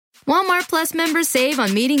Walmart Plus members save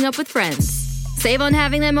on meeting up with friends. Save on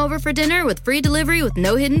having them over for dinner with free delivery with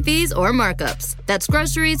no hidden fees or markups. That's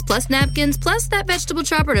groceries, plus napkins, plus that vegetable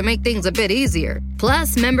chopper to make things a bit easier.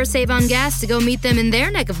 Plus, members save on gas to go meet them in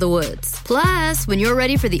their neck of the woods. Plus, when you're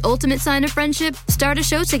ready for the ultimate sign of friendship, start a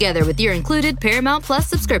show together with your included Paramount Plus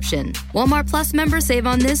subscription. Walmart Plus members save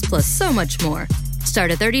on this plus so much more. Start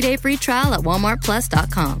a 30-day free trial at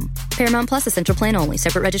walmartplus.com. Paramount Plus Essential Plan only.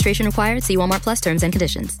 Separate registration required. See Walmart Plus terms and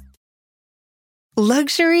conditions.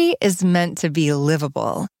 Luxury is meant to be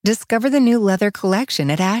livable. Discover the new leather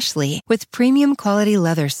collection at Ashley with premium quality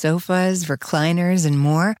leather sofas, recliners, and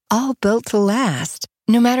more, all built to last.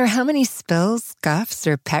 No matter how many spills, scuffs,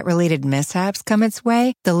 or pet-related mishaps come its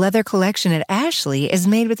way, the leather collection at Ashley is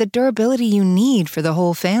made with the durability you need for the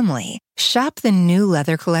whole family. Shop the new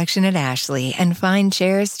leather collection at Ashley and find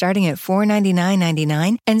chairs starting at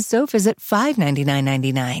 $499.99 and sofas at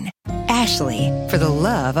 $599.99. Ashley, for the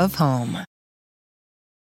love of home.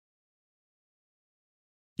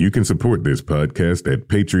 You can support this podcast at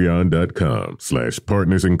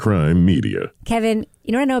patreon.com/partnersincrimemedia. Kevin,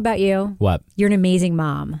 you know what I know about you? What? You're an amazing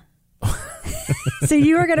mom. So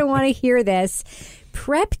you are going to want to hear this.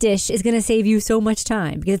 Prep Dish is going to save you so much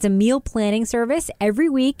time because it's a meal planning service. Every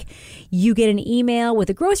week, you get an email with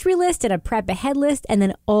a grocery list and a prep ahead list, and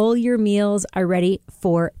then all your meals are ready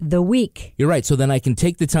for the week. You're right. So then I can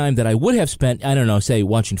take the time that I would have spent, I don't know, say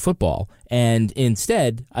watching football, and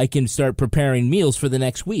instead I can start preparing meals for the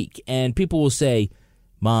next week. And people will say,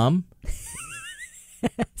 Mom.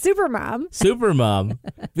 Supermom.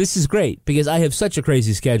 This is great because I have such a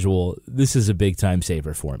crazy schedule. This is a big time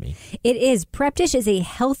saver for me. It is. Prep Dish is a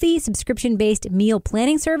healthy subscription-based meal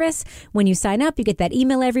planning service. When you sign up, you get that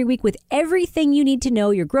email every week with everything you need to know,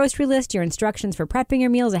 your grocery list, your instructions for prepping your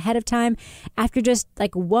meals ahead of time. After just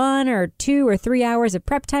like 1 or 2 or 3 hours of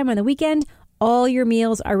prep time on the weekend, all your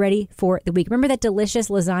meals are ready for the week. Remember that delicious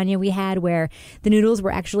lasagna we had where the noodles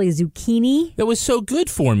were actually zucchini? That was so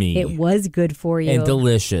good for me. It was good for you. And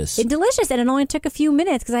delicious. And it only took a few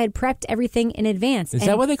minutes because I had prepped everything in advance. Is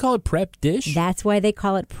that why they call it Prep Dish? That's why they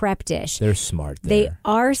call it Prep Dish. They're smart there. They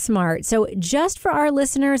are smart. So just for our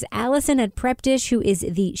listeners, Allison at Prep Dish, who is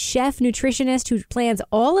the chef nutritionist who plans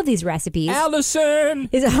all of these recipes, Allison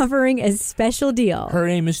is offering a special deal. Her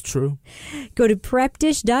name is True. Go to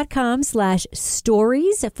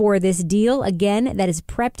prepdish.com/stories for this deal. Again, that is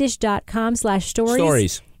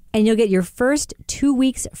prepdish.com/stories. And you'll get your first 2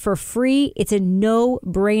 weeks for free. It's a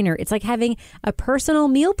no-brainer. It's like having a personal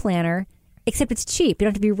meal planner, except it's cheap. You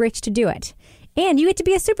don't have to be rich to do it. And you get to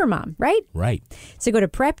be a supermom, right? Right. So go to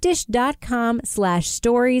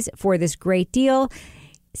prepdish.com/stories for this great deal.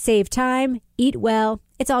 Save time, eat well.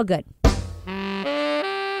 It's all good.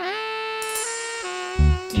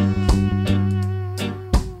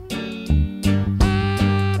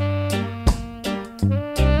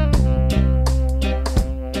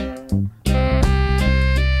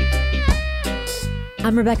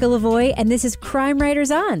 I'm Rebecca Lavoie, and this is Crime Writers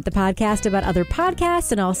On, the podcast about other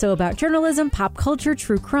podcasts and also about journalism, pop culture,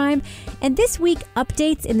 true crime. And this week,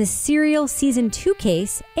 updates in the Serial Season 2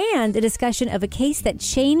 case and a discussion of a case that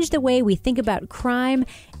changed the way we think about crime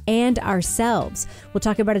and ourselves. We'll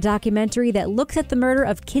talk about a documentary that looks at the murder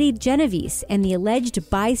of Kitty Genovese and the alleged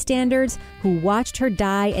bystanders who watched her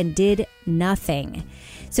die and did nothing.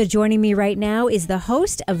 So joining me right now is the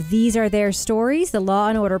host of These Are Their Stories, the Law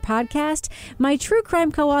 & Order podcast, my true crime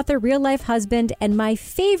co-author, real-life husband, and my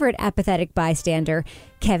favorite apathetic bystander,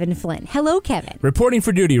 Kevin Flynn. Hello, Kevin. Reporting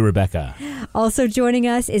for duty, Rebecca. Also joining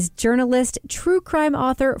us is journalist, true crime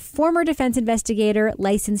author, former defense investigator,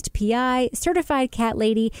 licensed PI, certified cat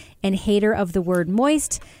lady, and hater of the word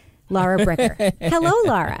moist, Laura Bricker. Hello,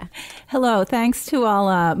 Laura. Hello. Thanks to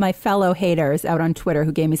all my fellow haters out on Twitter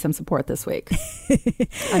who gave me some support this week.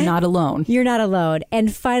 I'm not alone. You're not alone.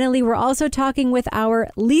 And finally, we're also talking with our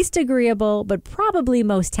least agreeable, but probably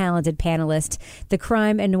most talented panelist, the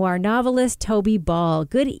crime and noir novelist, Toby Ball.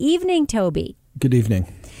 Good evening, Toby. Good evening.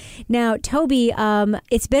 Now, Toby,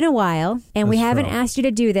 it's been a while, and we haven't asked you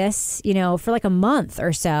to do this, for like a month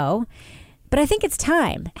or so. But I think it's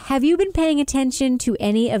time. Have you been paying attention to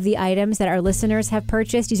any of the items that our listeners have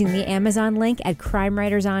purchased using the Amazon link at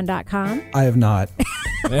crimewriterson.com? I have not.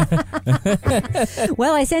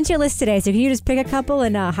 Well, I sent you a list today, so can you just pick a couple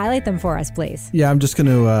and highlight them for us, please? Yeah, I'm just going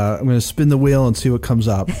to spin the wheel and see what comes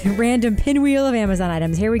up. Random pinwheel of Amazon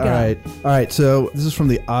items. Here we go. All right. So this is from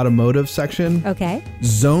the automotive section. Okay.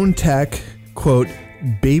 Zone Tech, quote,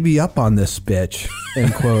 baby up on this bitch,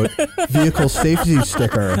 end quote, vehicle safety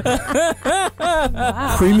sticker.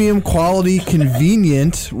 Wow. Premium quality,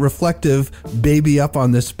 convenient, reflective, baby up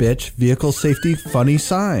on this bitch, vehicle safety funny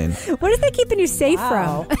sign. What is that keeping you safe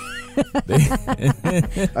from?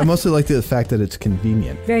 I mostly like the fact that it's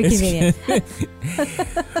convenient. Very convenient.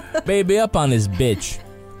 Baby up on his bitch.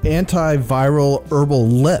 Antiviral herbal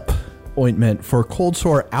lip ointment for cold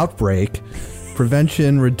sore outbreak.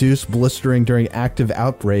 Prevention, reduce blistering during active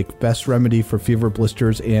outbreak. Best remedy for fever,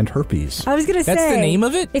 blisters, and herpes. I was going to say. That's the name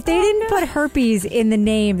of it? If they didn't put herpes in the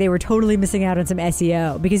name, they were totally missing out on some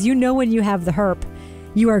SEO. Because you know when you have the herp,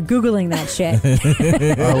 you are Googling that shit.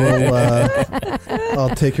 I'll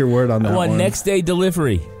take your word on that I want one. next day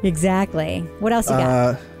delivery. Exactly. What else you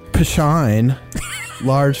got? Pashine,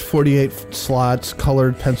 large 48 slots,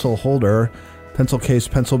 colored pencil holder, pencil case,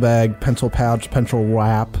 pencil bag, pencil pouch, pencil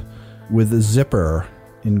wrap with a zipper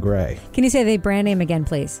in gray. Can you say the brand name again,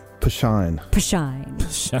 please? Pashine.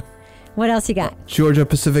 Pashine. What else you got? Georgia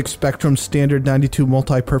Pacific Spectrum Standard 92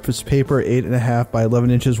 multi-purpose paper, 8.5 by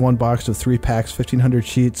 11 inches, one box of 3 packs, 1,500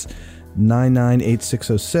 sheets,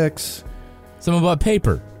 998606. Something about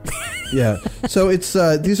paper. Yeah. So it's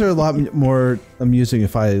these are a lot more amusing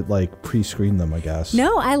if I like pre-screen them, I guess.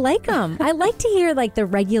 No, I like them. I like to hear like the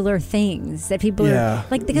regular things that people are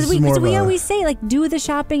like, because we always say like do the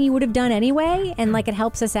shopping you would have done anyway, and like it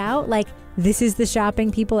helps us out. Like this is the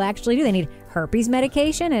shopping people actually do. They need herpes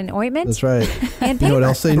medication and ointment. That's right. And paper. You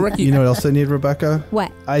know what else they need, Rebecca?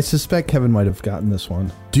 What? I suspect Kevin might have gotten this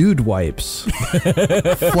one. Dude wipes.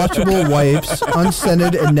 Flushable wipes,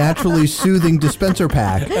 unscented and naturally soothing dispenser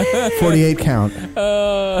pack. 48 count.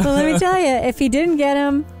 Well, let me tell you, if he didn't get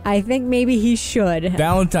him, I think maybe he should.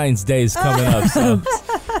 Valentine's Day is coming up, so...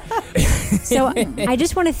 So I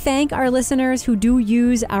just want to thank our listeners who do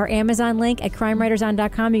use our Amazon link at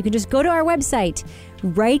crimewriterson.com. You can just go to our website,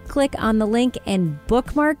 right-click on the link and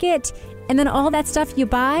bookmark it. And then all that stuff you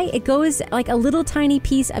buy, it goes like a little tiny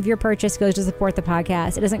piece of your purchase goes to support the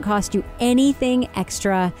podcast. It doesn't cost you anything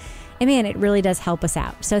extra. And man, it really does help us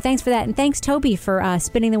out. So thanks for that. And thanks, Toby, for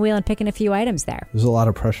spinning the wheel and picking a few items there. There's a lot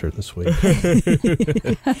of pressure this week.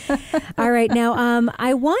 All right. Now,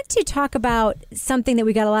 I want to talk about something that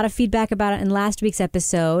we got a lot of feedback about in last week's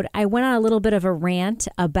episode. I went on a little bit of a rant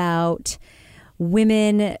about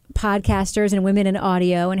women podcasters and women in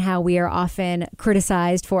audio and how we are often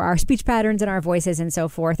criticized for our speech patterns and our voices and so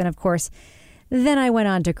forth. And of course, then I went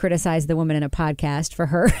on to criticize the woman in a podcast for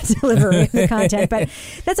her delivery of the content. But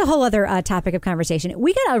that's a whole other topic of conversation.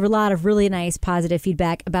 We got a lot of really nice positive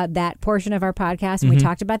feedback about that portion of our podcast. And we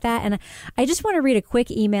talked about that. And I just want to read a quick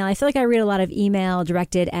email. I feel like I read a lot of email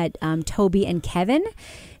directed at Toby and Kevin.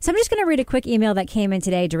 So I'm just going to read a quick email that came in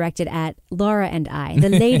today directed at Laura and I, the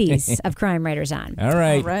ladies of Crime Writers On. All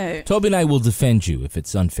right. Toby and I will defend you if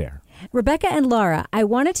it's unfair. Rebecca and Laura, I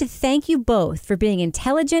wanted to thank you both for being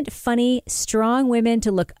intelligent, funny, strong women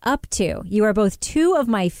to look up to. You are both two of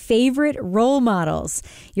my favorite role models.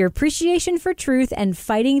 Your appreciation for truth and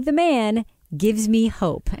fighting the man gives me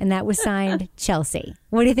hope. And that was signed Chelsea.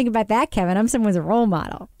 What do you think about that, Kevin? I'm someone's a role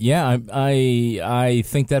model. Yeah, I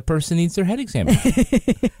think that person needs their head examined.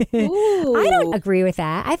 I don't agree with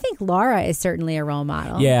that. I think Laura is certainly a role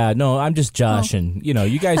model. Yeah, no, I'm just joshing. You know,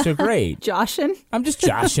 you guys are great. Joshing? I'm just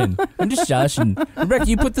joshing. Rebecca,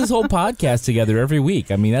 you put this whole podcast together every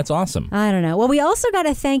week. I mean, that's awesome. I don't know. Well, we also got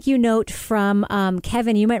a thank you note from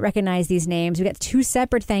Kevin. You might recognize these names. We got 2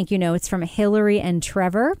 separate thank you notes from Hillary and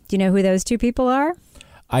Trevor. Do you know who those 2 people are?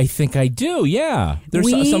 I think I do, yeah. They're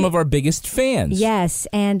some of our biggest fans. Yes,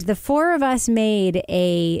 and the 4 of us made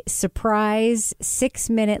a surprise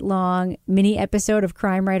 6-minute long mini episode of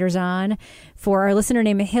Crime Writers On for our listener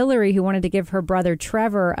named Hillary, who wanted to give her brother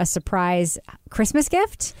Trevor a surprise Christmas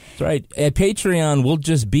gift. That's right. At Patreon, we'll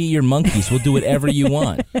just be your monkeys. We'll do whatever you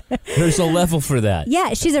want. There's a level for that.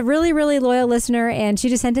 Yeah, she's a really, really loyal listener, and she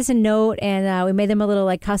just sent us a note, and we made them a little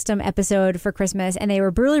like custom episode for Christmas, and they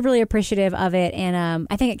were really, really appreciative of it, and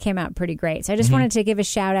I think it came out pretty great. So I just wanted to give a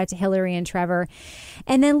shout out to Hillary and Trevor.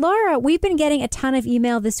 And then Laura, we've been getting a ton of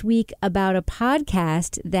email this week about a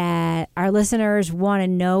podcast that our listeners want to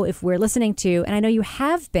know if we're listening to, and I know you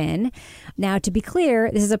have been. Now, to be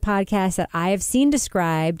clear, this is a podcast that I have seen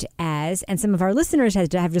described as, and some of our listeners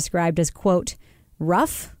have described as, quote,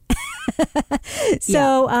 rough.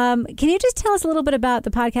 So can you just tell us a little bit about the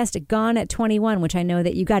podcast Gone at 21, which I know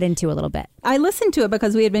that you got into a little bit? I listened to it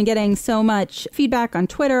because we had been getting so much feedback on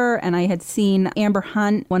Twitter, and I had seen Amber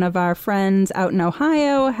Hunt, one of our friends out in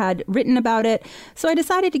Ohio, had written about it. So I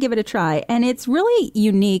decided to give it a try. And it's really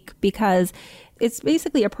unique because it's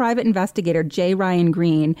basically a private investigator, J. Ryan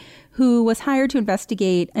Green, who was hired to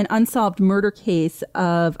investigate an unsolved murder case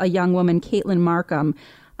of a young woman, Caitlin Markham,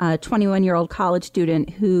 a 21-year-old college student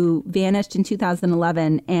who vanished in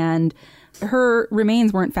 2011 and Her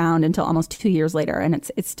remains weren't found until almost 2 years later, and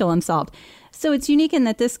it's still unsolved. So it's unique in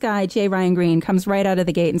that this guy, J. Ryan Green, comes right out of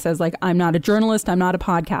the gate and says, like, I'm not a journalist, I'm not a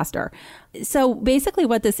podcaster. So basically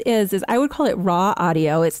what this is I would call it raw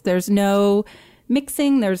audio. There's no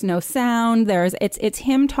mixing, there's no sound, it's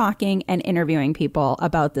him talking and interviewing people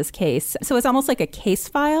about this case. So it's almost like a case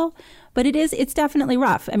file, but it's definitely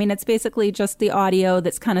rough. I mean, it's basically just the audio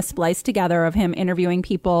that's kind of spliced together of him interviewing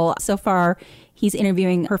people. So far, he's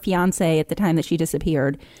interviewing her fiance at the time that she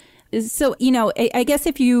disappeared. So, I guess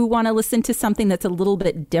if you want to listen to something that's a little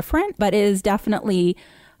bit different, but is definitely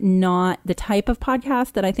not the type of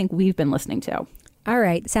podcast that I think we've been listening to. All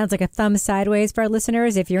right. Sounds like a thumb sideways for our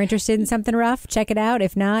listeners. If you're interested in something rough, check it out.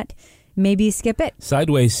 If not, maybe skip it.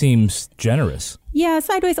 Sideways seems generous. Yeah,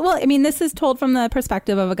 sideways. Well, I mean, this is told from the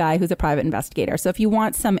perspective of a guy who's a private investigator. So if you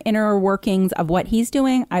want some inner workings of what he's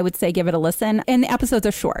doing, I would say give it a listen. And the episodes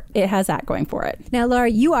are short. It has that going for it. Now, Laura,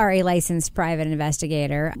 you are a licensed private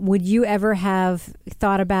investigator. Would you ever have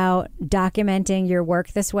thought about documenting your work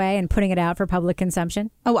this way and putting it out for public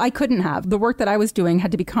consumption? Oh, I couldn't have. The work that I was doing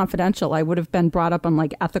had to be confidential. I would have been brought up on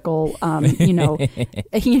like ethical, And that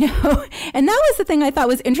was the thing I thought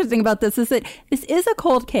was interesting about this is that this is a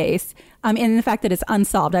cold case. And the fact that it's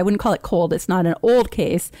unsolved. I wouldn't call it cold. It's not an old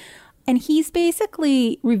case. And he's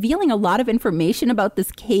basically revealing a lot of information about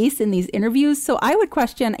this case in these interviews. So I would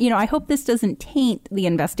question, I hope this doesn't taint the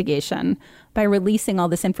investigation by releasing all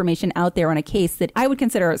this information out there on a case that I would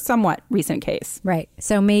consider a somewhat recent case. Right.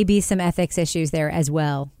 So maybe some ethics issues there as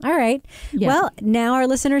well. All right. Yeah. Well, now our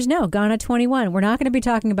listeners know Ghana 21. We're not going to be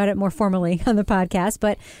talking about it more formally on the podcast,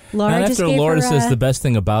 but Laura and just after gave Laura her, says the best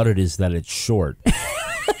thing about it is that it's short.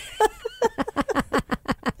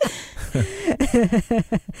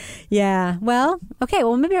 Yeah. Well, okay.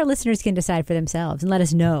 Well, maybe our listeners can decide for themselves and let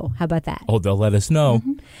us know. How about that? Oh, they'll let us know.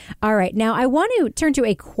 Mm-hmm. All right. Now, I want to turn to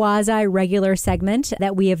a quasi-regular segment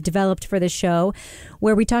that we have developed for the show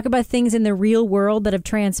where we talk about things in the real world that have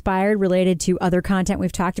transpired related to other content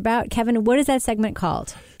we've talked about. Kevin, what is that segment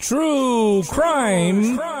called? True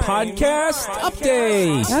Crime Podcast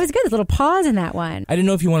Update. That was good. There's a little pause in that one. I didn't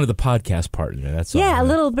know if you wanted the podcast part in there. That's all. Yeah, a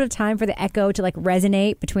little bit of time for the echo to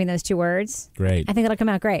resonate between those two words. Great. I think it'll come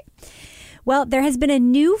out great. Well, there has been a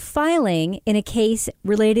new filing in a case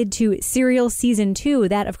related to Serial Season 2.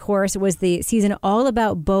 That, of course, was the season all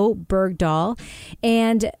about Bo Bergdahl.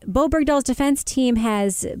 And Bo Bergdahl's defense team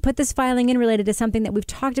has put this filing in related to something that we've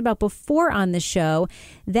talked about before on the show.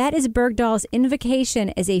 That is Bergdahl's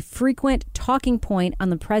invocation as a frequent talking point on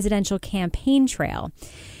the presidential campaign trail.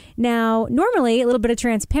 Now, normally, a little bit of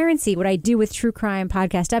transparency, what I do with True Crime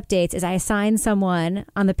Podcast Updates is I assign someone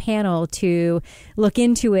on the panel to look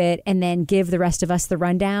into it and then give the rest of us the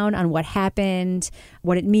rundown on what happened,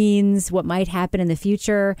 what it means, what might happen in the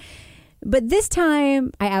future. But this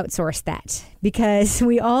time, I outsourced that because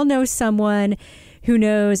we all know someone who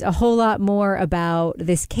knows a whole lot more about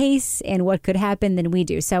this case and what could happen than we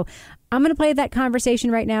do. So I'm going to play that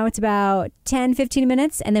conversation right now. It's about 10, 15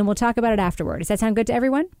 minutes, and then we'll talk about it afterward. Does that sound good to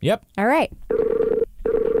everyone? Yep. All right.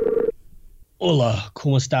 Hola,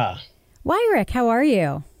 ¿cómo está? Wyrick, how are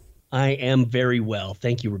you? I am very well.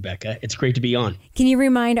 Thank you, Rebecca. It's great to be on. Can you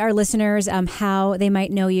remind our listeners how they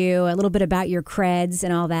might know you, a little bit about your creds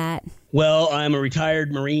and all that? Well, I'm a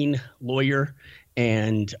retired Marine lawyer,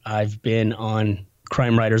 and I've been on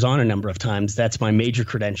Crime Writers On a number of times. That's my major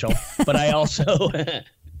credential. But I also...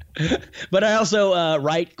 But I also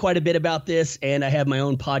write quite a bit about this, and I have my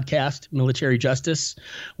own podcast, Military Justice,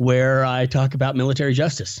 where I talk about military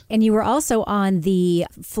justice. And you were also on the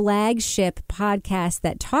flagship podcast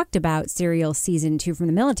that talked about Serial Season 2 from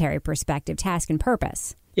the military perspective, Task and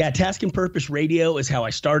Purpose. Yeah, Task and Purpose Radio is how I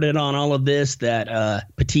started on all of this. That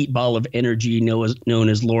petite ball of energy known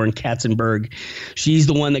as Lauren Katzenberg. She's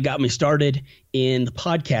the one that got me started in the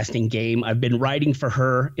podcasting game. I've been writing for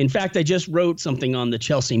her. In fact, I just wrote something on the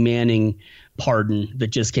Chelsea Manning pardon that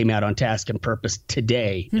just came out on Task and Purpose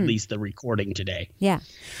today, at least the recording today. Yeah.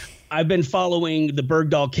 I've been following the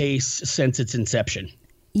Bergdahl case since its inception.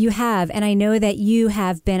 You have, and I know that you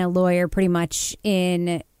have been a lawyer pretty much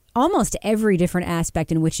in almost every different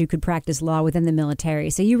aspect in which you could practice law within the military.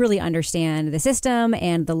 So you really understand the system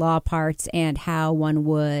and the law parts and how one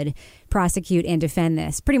would prosecute and defend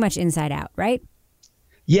this pretty much inside out, right?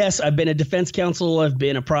 Yes, I've been a defense counsel. I've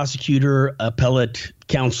been a prosecutor, appellate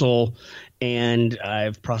counsel, and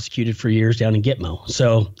I've prosecuted for years down in Gitmo.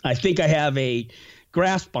 So I think I have a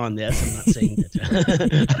grasp on this. I'm not saying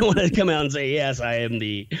that I don't want to come out and say, yes, I am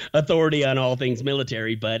the authority on all things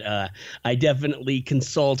military, but I definitely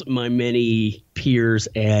consult my many peers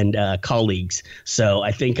and colleagues. So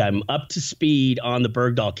I think I'm up to speed on the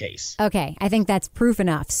Bergdahl case. Okay, I think that's proof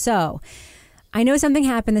enough. So I know something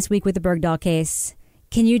happened this week with the Bergdahl case.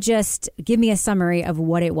 Can you just give me a summary of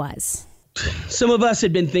what it was? Some of us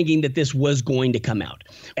had been thinking that this was going to come out.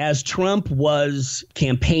 As Trump was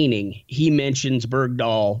campaigning, he mentions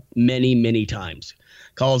Bergdahl many, many times.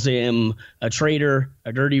 Calls him a traitor,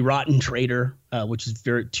 a dirty, rotten traitor, which is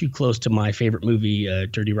too close to my favorite movie,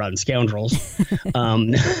 Dirty, Rotten Scoundrels.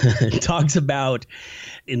 Talks about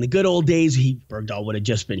in the good old days, Bergdahl would have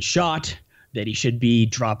just been shot, that he should be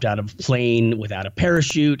dropped out of a plane without a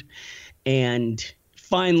parachute. And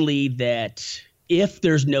finally, that if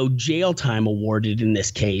there's no jail time awarded in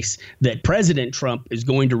this case, that President Trump is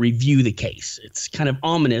going to review the case. It's kind of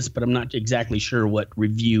ominous, but I'm not exactly sure what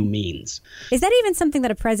review means. Is that even something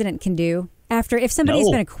that a president can do if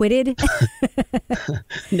somebody's been acquitted?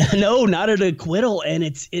 No, not an acquittal. And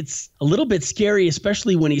it's a little bit scary,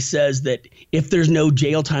 especially when he says that if there's no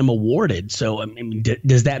jail time awarded. So, I mean,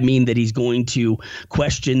 does that mean that he's going to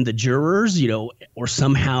question the jurors, or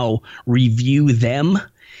somehow review them?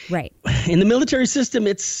 Right. In the military system,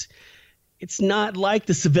 it's not like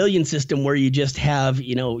the civilian system where you just have,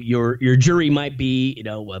 your jury might be,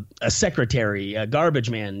 a secretary, a garbage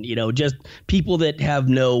man, just people that have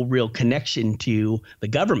no real connection to the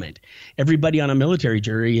government. Everybody on a military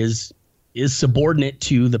jury is subordinate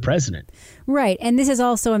to the president. Right. And this is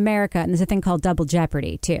also America. And there's a thing called double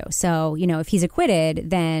jeopardy, too. So, if he's acquitted,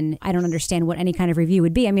 then I don't understand what any kind of review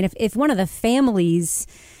would be. I mean, if one of the families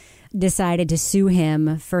decided to sue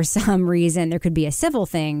him for some reason, there could be a civil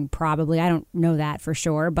thing, probably. I don't know that for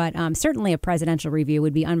sure. But certainly a presidential review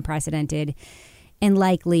would be unprecedented and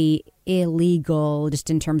likely illegal, just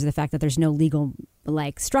in terms of the fact that there's no legal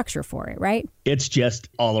structure for it, right? It's just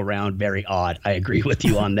all around very odd. I agree with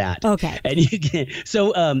you on that. Okay. And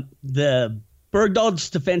the Bergdahl's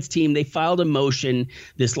defense team, they filed a motion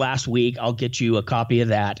this last week. I'll get you a copy of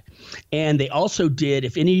that. And they also did,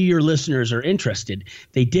 if any of your listeners are interested,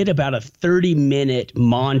 they did about a 30-minute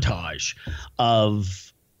montage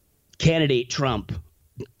of candidate Trump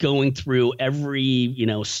going through every,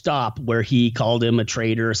 stop where he called him a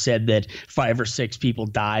traitor, said that 5 or 6 people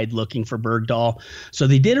died looking for Bergdahl. So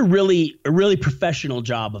they did a really professional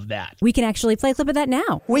job of that. We can actually play a clip of that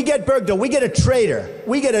now. We get Bergdahl. We get a traitor.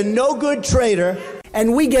 We get a no-good traitor.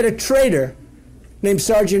 And we get a traitor named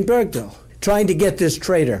Sergeant Bergdahl trying to get this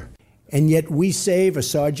traitor. And yet we save a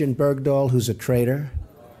Sergeant Bergdahl who's a traitor,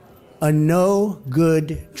 a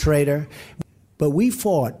no-good traitor. But we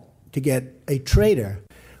fought to get a traitor.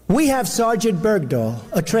 We have Sergeant Bergdahl,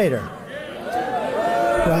 a traitor.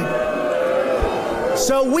 Right?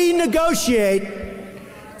 So we negotiate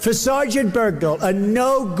for Sergeant Bergdahl, a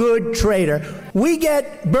no-good traitor. We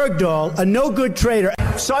get Bergdahl, a no-good traitor.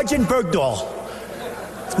 Sergeant Bergdahl.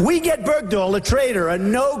 We get Bergdahl, a traitor, a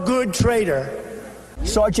no-good traitor.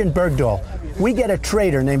 Sergeant Bergdahl. We get a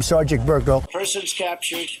traitor named Sergeant Bergdahl. Persons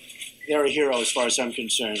captured, they're a hero as far as I'm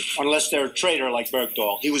concerned. Unless they're a traitor like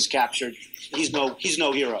Bergdahl. He was captured. He's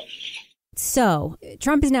no hero. So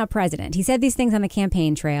Trump is now president. He said these things on the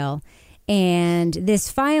campaign trail. And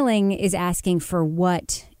this filing is asking for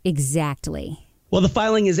what exactly? Well, the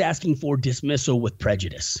filing is asking for dismissal with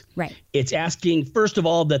prejudice. Right. It's asking, first of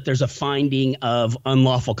all, that there's a finding of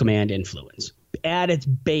unlawful command influence. At its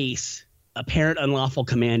base, apparent unlawful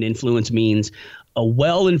command influence means a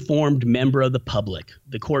well-informed member of the public,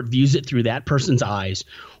 the court views it through that person's eyes,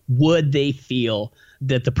 would they feel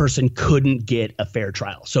that the person couldn't get a fair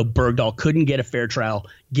trial? So Bergdahl couldn't get a fair trial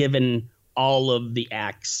given all of the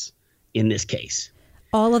acts in this case.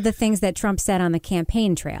 All of the things that Trump said on the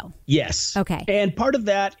campaign trail. Yes. Okay. And part of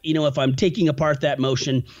that, if I'm taking apart that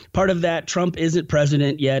motion, part of that, Trump isn't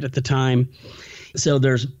president yet at the time. So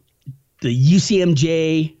there's the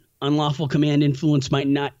UCMJ unlawful command influence might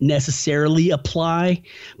not necessarily apply,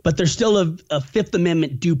 but there's still a Fifth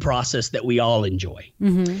Amendment due process that we all enjoy.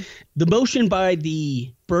 Mm-hmm. The motion by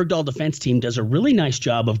the Bergdahl defense team does a really nice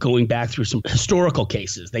job of going back through some historical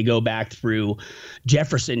cases. They go back through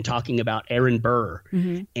Jefferson talking about Aaron Burr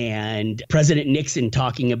and President Nixon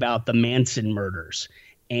talking about the Manson murders.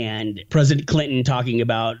 And President Clinton talking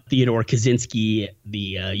about Theodore Kaczynski,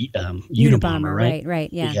 the Unabomber, right?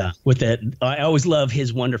 Right, yeah. Yeah. With that, I always love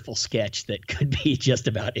his wonderful sketch that could be just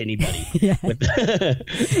about anybody with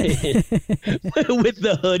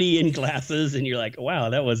the hoodie and glasses, and you're like, wow,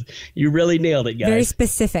 you really nailed it, guys. Very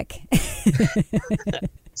specific.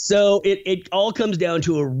 So it all comes down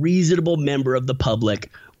to a reasonable member of the public.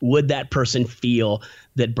 Would that person feel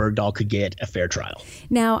that Bergdahl could get a fair trial?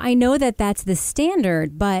 Now, I know that that's the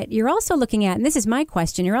standard, but you're also looking at, and this is my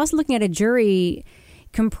question, you're also looking at a jury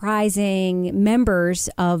comprising members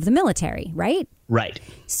of the military, right? Right.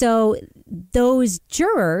 So those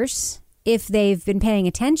jurors, if they've been paying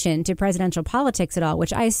attention to presidential politics at all,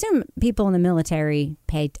 which I assume people in the military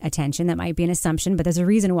pay attention, that might be an assumption, but there's a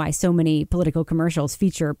reason why so many political commercials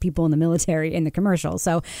feature people in the military in the commercials.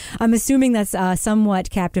 So I'm assuming that's a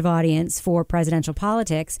somewhat captive audience for presidential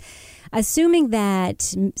politics. Assuming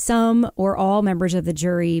that some or all members of the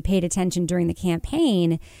jury paid attention during the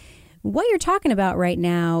campaign, what you're talking about right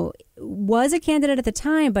now was a candidate at the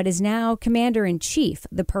time, but is now commander-in-chief,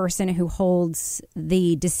 the person who holds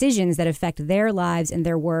the decisions that affect their lives and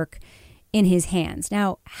their work in his hands.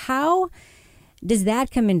 Now, how does that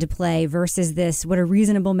come into play versus this, what a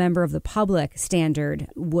reasonable member of the public standard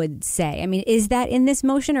would say? I mean, is that in this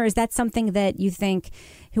motion, or is that something that you think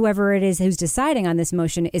whoever it is who's deciding on this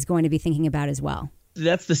motion is going to be thinking about as well?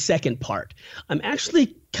 That's the second part. I'm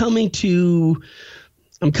actually coming to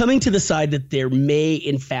the side that there may,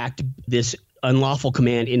 in fact, this unlawful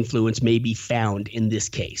command influence may be found in this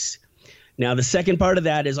case. Now, the second part of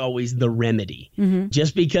that is always the remedy. Mm-hmm.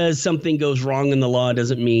 Just because something goes wrong in the law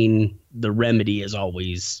doesn't mean the remedy is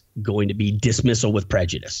always going to be dismissal with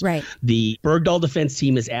prejudice. Right. The Bergdahl defense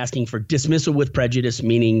team is asking for dismissal with prejudice,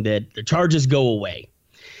 meaning that the charges go away.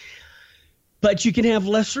 But you can have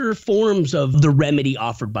lesser forms of the remedy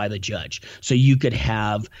offered by the judge. So you could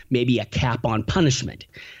have maybe a cap on punishment.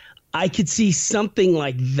 I could see something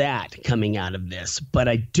like that coming out of this, but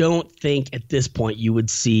I don't think at this point you would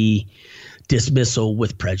see dismissal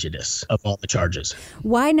with prejudice of all the charges.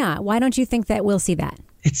 Why not? Why don't you think that we'll see that?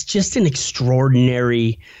 It's just an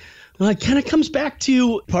extraordinary... Well, it kind of comes back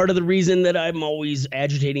to part of the reason that I'm always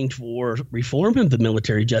agitating for reform of the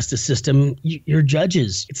military justice system. You're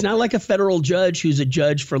judges. It's not like a federal judge who's a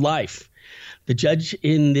judge for life. The judge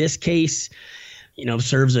in this case,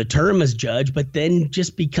 serves a term as judge, but then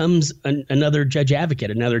just becomes another judge advocate,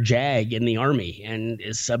 another JAG in the Army, and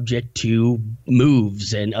is subject to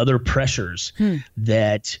moves and other pressures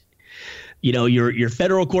that... your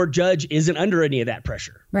federal court judge isn't under any of that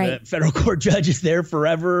pressure. Right. The federal court judge is there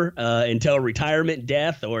forever until retirement,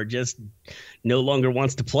 death, or just no longer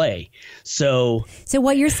wants to play. So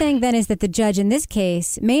what you're saying then is that the judge in this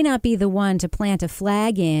case may not be the one to plant a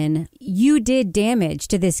flag in. You did damage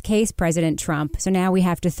to this case, President Trump, so now we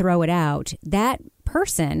have to throw it out. That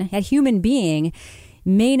person, that human being,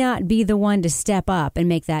 may not be the one to step up and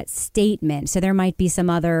make that statement. So there might be some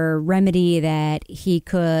other remedy that he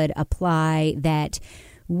could apply that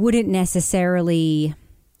wouldn't necessarily,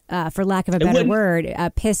 for lack of a better word,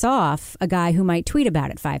 piss off a guy who might tweet about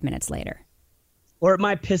it 5 minutes later. Or it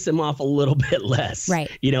might piss him off a little bit less, right?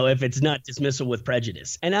 If it's not dismissal with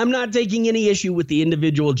prejudice. And I'm not taking any issue with the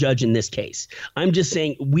individual judge in this case. I'm just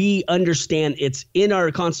saying we understand it's in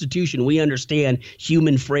our Constitution. We understand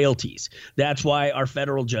human frailties. That's why our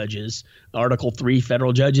federal judges, Article 3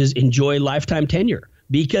 federal judges, enjoy lifetime tenure.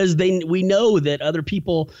 Because we know that other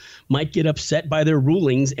people might get upset by their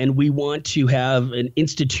rulings, and we want to have an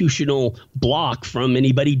institutional block from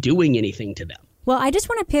anybody doing anything to them. Well, I just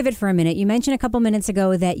want to pivot for a minute. You mentioned a couple minutes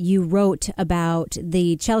ago that you wrote about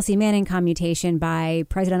the Chelsea Manning commutation by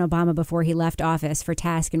President Obama before he left office for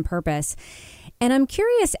task and purpose. And I'm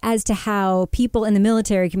curious as to how people in the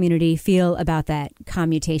military community feel about that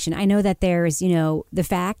commutation. I know that there's, the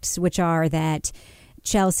facts, which are that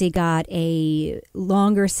Chelsea got a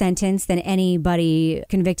longer sentence than anybody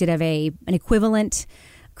convicted of an equivalent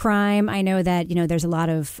crime. I know that, there's a lot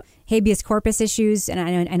of habeas corpus issues, and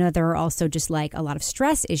I know there are also just like a lot of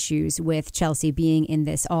stress issues with Chelsea being in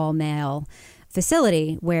this all-male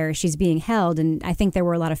facility where she's being held, and I think there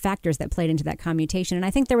were a lot of factors that played into that commutation. And I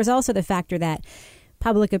think there was also the factor that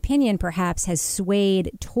public opinion perhaps has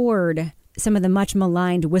swayed toward some of the much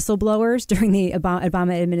maligned whistleblowers during the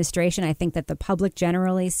Obama administration. I think that the public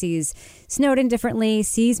generally sees Snowden differently,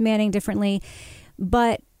 sees Manning differently,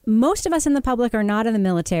 but most of us in the public are not in the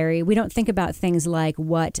military. We don't think about things like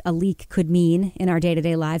what a leak could mean in our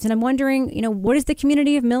day-to-day lives. And I'm wondering, what is the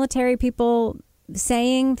community of military people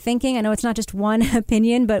saying, thinking? I know it's not just one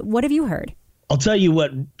opinion, but what have you heard? I'll tell you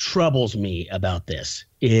what troubles me about this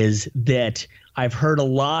is that I've heard a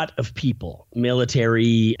lot of people,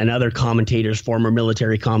 military and other commentators, former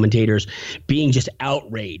military commentators, being just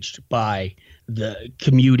outraged by the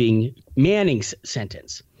commuting Manning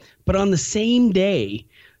sentence. But on the same day,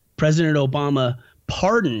 President Obama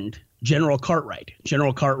pardoned General Cartwright.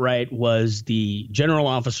 General Cartwright was the general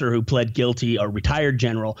officer who pled guilty, a retired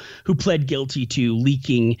general, who pled guilty to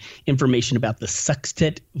leaking information about the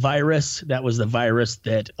Stuxnet virus. That was the virus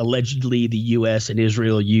that allegedly the U.S. and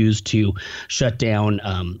Israel used to shut down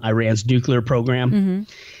Iran's nuclear program.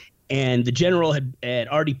 Mm-hmm. And the general had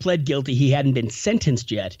already pled guilty. He hadn't been sentenced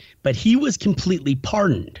yet, but he was completely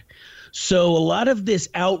pardoned. So a lot of this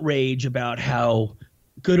outrage about how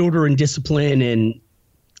good order and discipline and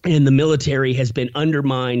the military has been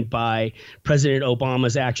undermined by President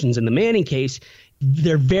Obama's actions in the Manning case,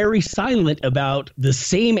 they're very silent about the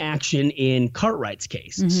same action in Cartwright's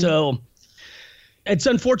case. Mm-hmm. So it's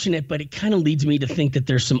unfortunate, but it kind of leads me to think that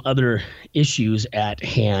there's some other issues at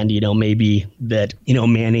hand, maybe that,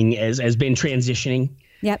 Manning has been transitioning.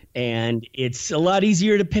 Yep. And it's a lot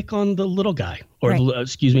easier to pick on the little guy or, right.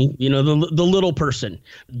 The little person,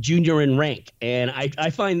 junior in rank. And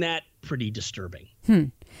I find that pretty disturbing.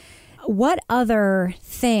 What other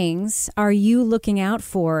things are you looking out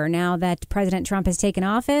for now that President Trump has taken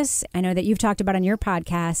office? I know that you've talked about on your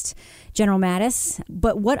podcast, General Mattis,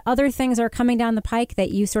 but what other things are coming down the pike that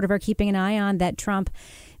you sort of are keeping an eye on that Trump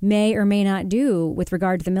may or may not do with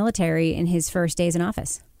regard to the military in his first days in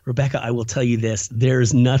office? Rebecca, I will tell you this.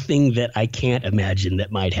 There's nothing that I can't imagine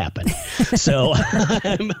that might happen. So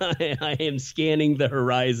I am scanning the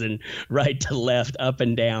horizon right to left, up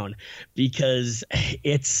and down, because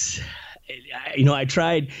it's, I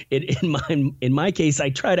tried it in my case, I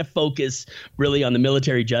try to focus really on the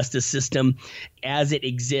military justice system as it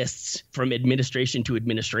exists from administration to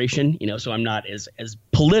administration, so I'm not as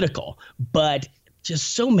political, but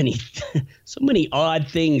just so many odd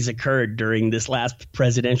things occurred during this last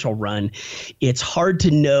presidential run. It's hard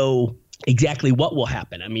to know exactly what will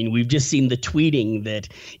happen. I mean, we've just seen the tweeting that,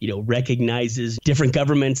 recognizes different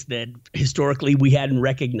governments that historically we hadn't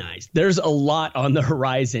recognized. There's a lot on the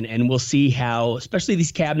horizon, and we'll see how, especially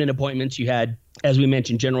these cabinet appointments you had, as we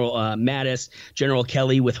mentioned, General Mattis, General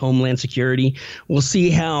Kelly with Homeland Security. We'll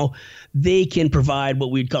see how they can provide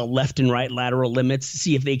what we'd call left and right lateral limits,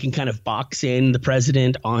 see if they can kind of box in the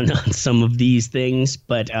president on some of these things.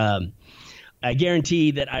 But I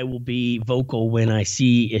guarantee that I will be vocal when I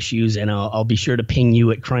see issues, and I'll be sure to ping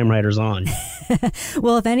you at Crime Writers On.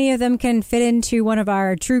 Well, if any of them can fit into one of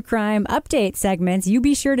our true crime update segments, you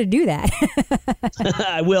be sure to do that.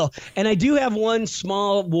 I will. And I do have one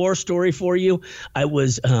small war story for you. I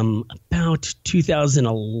was about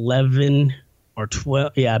 2011 or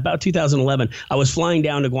 12. Yeah, about 2011. I was flying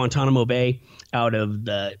down to Guantanamo Bay out of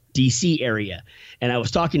the D.C. area, and I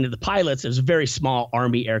was talking to the pilots. It was a very small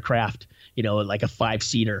Army aircraft, like a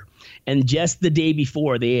 5-seater. And just the day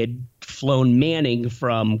before, they had flown Manning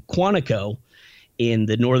from Quantico in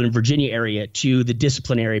the Northern Virginia area to the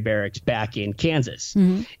disciplinary barracks back in Kansas.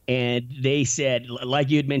 Mm-hmm. And they said, like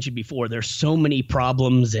you had mentioned before, there's so many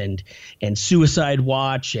problems and suicide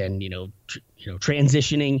watch and,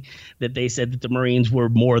 transitioning, that they said that the Marines were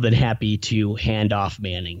more than happy to hand off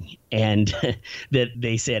Manning. And that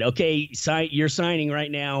they said, okay, you're signing right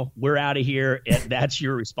now. We're out of here. That's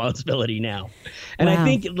your responsibility now. And wow. I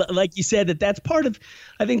think, like you said, I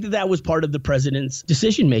think that was part of the president's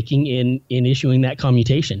decision making in issuing that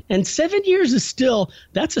commutation. And 7 years is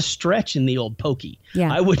that's a stretch in the old pokey.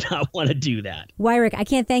 Yeah. I would not want to do that. Weyrich, I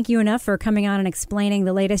can't thank you enough for coming on and explaining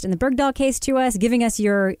the latest in the Bergdahl case to us, giving us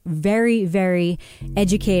your very, very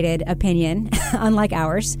educated opinion, unlike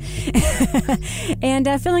ours, and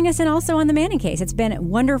filling us in also on the Manning case. It's been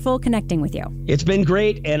wonderful connecting with you. It's been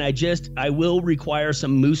great, and I will require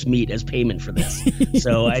some moose meat as payment for this.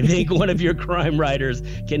 So I think one of your crime writers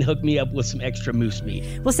can hook me up with some extra moose meat.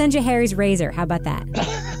 We'll send you Harry's razor. How about that?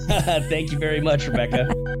 Thank you very much,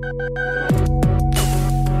 Rebecca.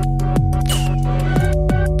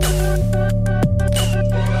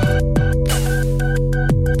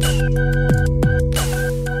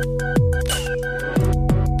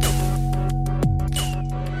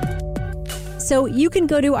 So you can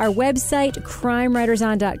go to our website,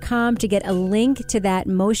 crimewriterson.com, to get a link to that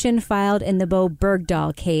motion filed in the Bo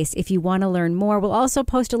Bergdahl case if you want to learn more. We'll also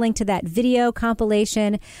post a link to that video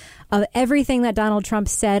compilation of everything that Donald Trump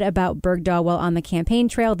said about Bergdahl while on the campaign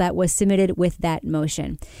trail that was submitted with that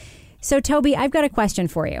motion. So, Toby, I've got a question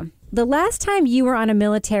for you. The last time you were on a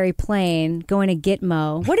military plane going to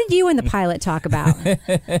Gitmo, what did you and the pilot talk about?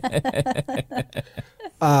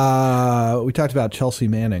 We talked about Chelsea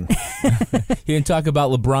Manning. You didn't talk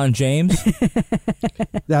about LeBron James?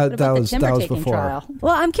 that was before. Trial?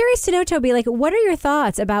 Well, I'm curious to know, Toby, what are your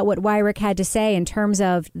thoughts about what Weyrich had to say in terms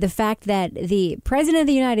of the fact that the President of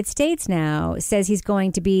the United States now says he's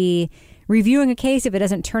going to be reviewing a case if it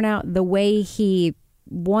doesn't turn out the way he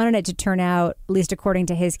wanted it to turn out, at least according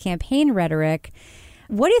to his campaign rhetoric.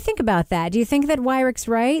 What do you think about that? Do you think that Weyrich's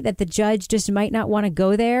right, that the judge just might not want to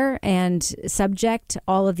go there and subject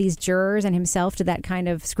all of these jurors and himself to that kind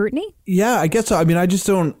of scrutiny? Yeah, I guess so. I mean, I just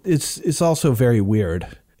don't. It's also very weird,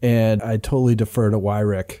 and I totally defer to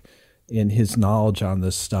Weyrich in his knowledge on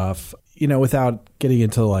this stuff. Without getting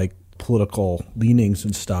into like political leanings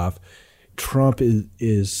and stuff, Trump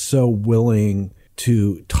is so willing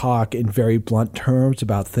to talk in very blunt terms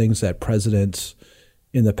about things that presidents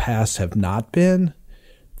in the past have not been,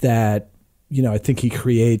 that, I think he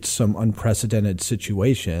creates some unprecedented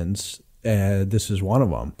situations, and this is one of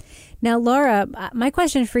them. Now, Laura, my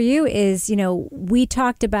question for you is, we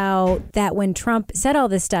talked about that when Trump said all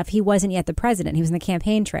this stuff, he wasn't yet the president. He was in the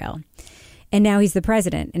campaign trail. And now he's the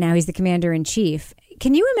president, and now he's the commander in chief.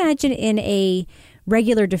 Can you imagine in a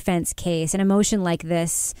regular defense case, an emotion like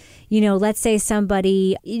this, let's say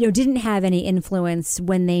somebody, didn't have any influence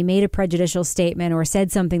when they made a prejudicial statement or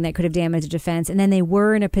said something that could have damaged a defense, and then they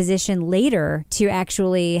were in a position later to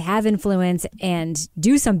actually have influence and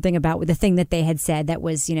do something about the thing that they had said that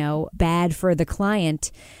was, bad for the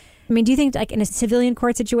client. I mean, do you think like in a civilian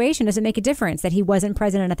court situation, does it make a difference that he wasn't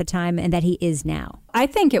president at the time and that he is now? I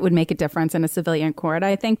think it would make a difference in a civilian court.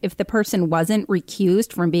 I think if the person wasn't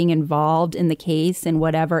recused from being involved in the case in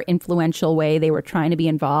whatever influential way they were trying to be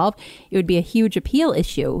involved, it would be a huge appeal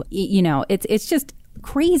issue. It's just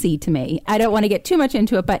crazy to me. I don't want to get too much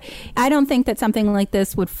into it, but I don't think that something like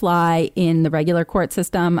this would fly in the regular court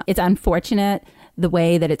system. It's unfortunate the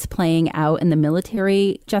way that it's playing out in the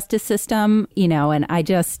military justice system, and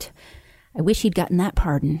I wish he'd gotten that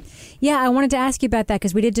pardon. Yeah, I wanted to ask you about that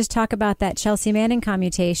because we did just talk about that Chelsea Manning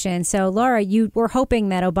commutation. So, Laura, you were hoping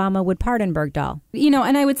that Obama would pardon Bergdahl.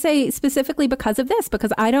 And I would say specifically because of this,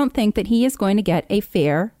 because I don't think that he is going to get a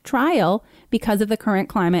fair trial because of the current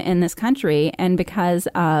climate in this country and because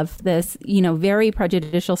of this, very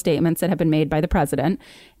prejudicial statements that have been made by the president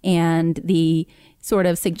and the sort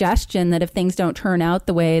of suggestion that if things don't turn out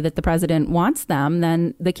the way that the president wants them,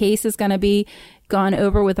 then the case is going to be gone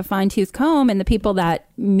over with a fine-tooth comb, and the people that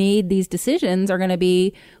made these decisions are going to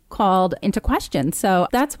be called into question. So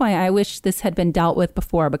that's why I wish this had been dealt with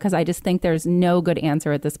before, because I just think there's no good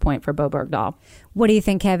answer at this point for Bo Bergdahl. What do you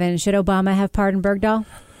think, Kevin? Should Obama have pardoned Bergdahl?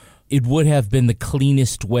 It would have been the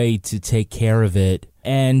cleanest way to take care of it.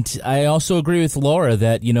 And I also agree with Laura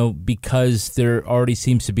that, because there already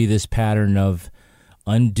seems to be this pattern of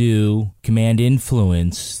undue command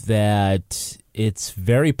influence, that it's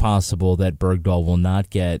very possible that Bergdahl will not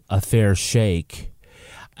get a fair shake.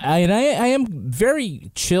 I am very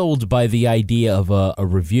chilled by the idea of a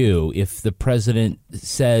review. If the president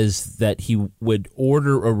says that he would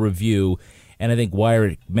order a review, and I think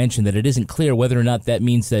Wyatt mentioned that it isn't clear whether or not that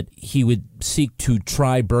means that he would seek to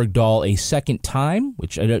try Bergdahl a second time,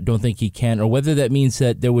 which I don't think he can, or whether that means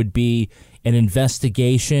that there would be an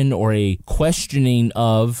investigation or a questioning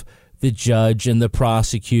of the judge and the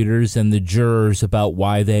prosecutors and the jurors about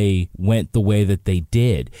why they went the way that they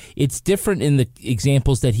did. It's different in the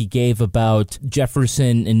examples that he gave about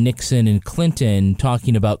Jefferson and Nixon and Clinton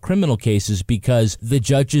talking about criminal cases, because the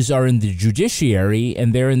judges are in the judiciary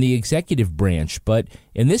and they're in the executive branch. But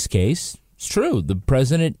in this case, it's true. The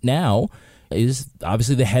president now is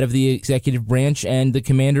obviously the head of the executive branch and the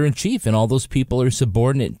commander-in-chief, and all those people are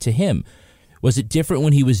subordinate to him. Was it different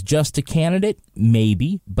when he was just a candidate?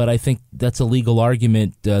 Maybe, but I think that's a legal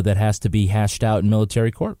argument that has to be hashed out in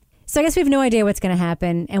military court. So I guess we have no idea what's going to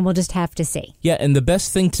happen, and we'll just have to see. Yeah, and the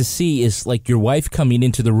best thing to see is like your wife coming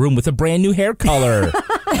into the room with a brand new hair color. Okay,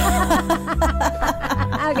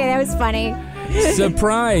 that was funny.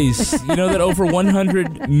 Surprise! You know that over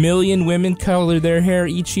 100 million women color their hair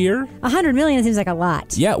each year? 100 million seems like a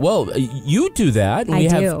lot. Yeah, well, you do that. I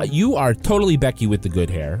do. You are totally Becky with the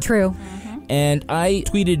good hair. True. And I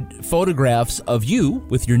tweeted photographs of you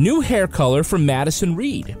with your new hair color from Madison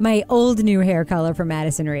Reed. My old new hair color from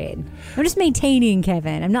Madison Reed. I'm just maintaining,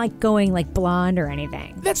 Kevin. I'm not like going like blonde or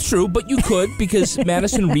anything. That's true, but you could, because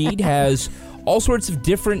Madison Reed has all sorts of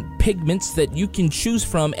different pigments that you can choose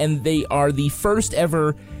from, and they are the first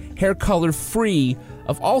ever hair color free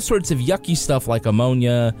of all sorts of yucky stuff like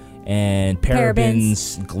ammonia and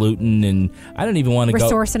parabens, gluten, and I don't even want to go...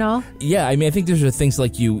 Resorcinol? Yeah, I mean, I think those are things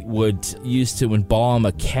like you would use to embalm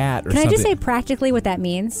a cat or something. Can I just say practically what that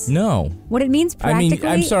means? No. What it means practically...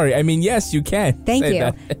 I'm sorry. I mean, yes, you can. Thank say you.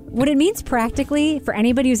 That. What it means practically, for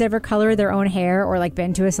anybody who's ever colored their own hair or like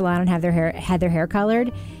been to a salon and had their hair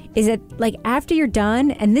colored, is that like after you're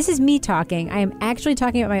done, and this is me talking, I am actually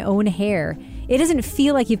talking about my own hair, it doesn't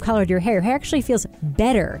feel like you've colored your hair. Your hair actually feels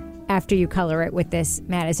better after you color it with this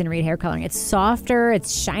Madison Reed hair coloring. It's softer,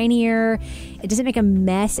 it's shinier. It doesn't make a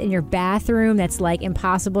mess in your bathroom that's like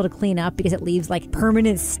impossible to clean up because it leaves like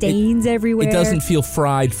permanent stains everywhere. It doesn't feel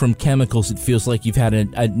fried from chemicals. It feels like you've had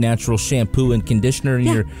a natural shampoo and conditioner,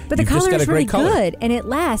 and but the color is really color. good, and it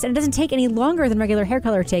lasts, and it doesn't take any longer than regular hair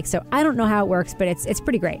color takes. So I don't know how it works, but it's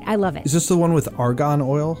pretty great. I love it. Is this the one with argan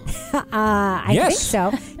oil? I think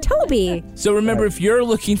so. Toby. So remember, if you're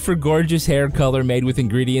looking for gorgeous hair color made with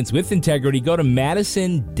ingredients with integrity, go to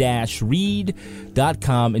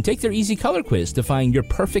madison-reed.com and take their easy color quiz to find your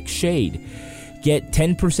perfect shade. Get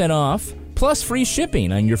 10% off plus free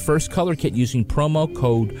shipping on your first color kit using promo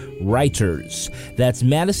code WRITERS. That's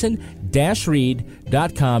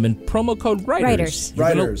madison-reed.com and promo code WRITERS.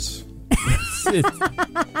 Writers.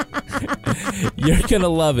 You're going to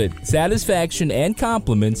love it. Satisfaction and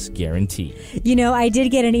compliments guaranteed. You know, I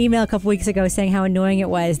did get an email a couple weeks ago saying how annoying it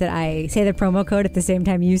was that I say the promo code at the same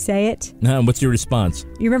time you say it. What's your response?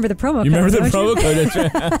 You remember the promo code. You remember the promo code?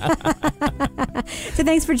 So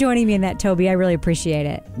thanks for joining me in that, Toby. I really appreciate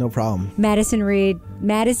it. No problem. Madison Reed,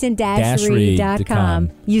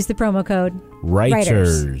 madison-reed.com. Use the promo code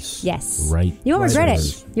WRITERS. Yes. Right. You won't regret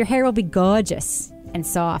Writers. it. Your hair will be gorgeous and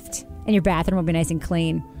soft, and your bathroom will be nice and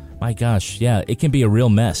clean. My gosh, yeah, it can be a real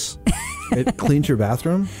mess. It cleans your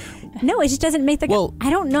bathroom? No, it just doesn't make the... Well, I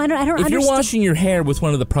don't know. I don't if understand. you're washing your hair with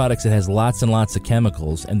one of the products that has lots and lots of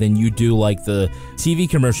chemicals, and then you do like the TV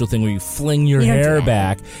commercial thing where you fling your hair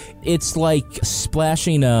back, it's like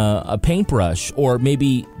splashing a paintbrush or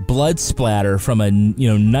maybe blood splatter from a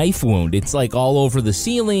knife wound. It's like all over the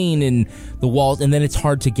ceiling and the walls, and then it's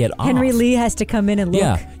hard to get off. Henry Lee has to come in and look.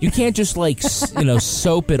 Yeah, you can't just like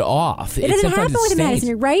soap it off. It doesn't happen with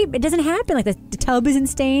Madison, right? It doesn't happen. Like the tub isn't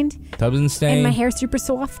stained. And my hair's super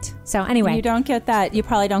soft. So anyway. You don't get that. You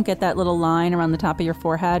probably don't get that little line around the top of your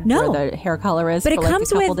forehead where the hair color is but for it like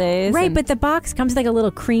comes a couple with, days. Right, but the box comes with like a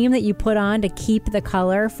little cream that you put on to keep the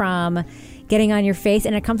color from getting on your face,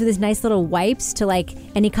 and it comes with this nice little wipes to like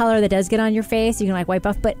any color that does get on your face you can like wipe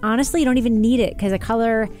off. But honestly, you don't even need it because the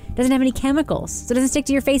color doesn't have any chemicals, so it doesn't stick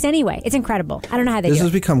to your face anyway. It's incredible. I don't know how they do it. This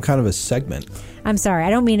has become kind of a segment. I'm sorry, I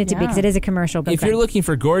don't mean it to be because it is a commercial. But if you're looking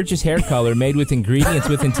for gorgeous hair color made with ingredients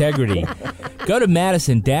with integrity, go to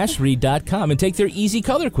madison-reed.com and take their easy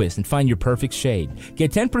color quiz and find your perfect shade.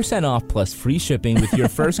 Get 10% off plus free shipping with your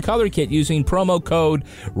first color kit using promo code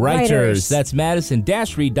WRITERS. That's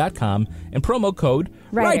madison-reed.com and promo code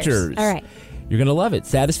WRITERS. All right. You're going to love it.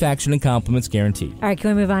 Satisfaction and compliments guaranteed. All right,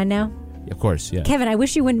 can we move on now? Of course, yeah. Kevin, I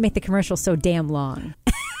wish you wouldn't make the commercial so damn long.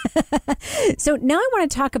 So now I want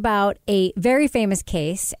to talk about a very famous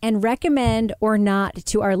case and recommend or not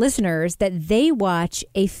to our listeners that they watch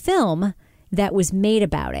a film that was made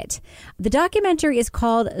about it. The documentary is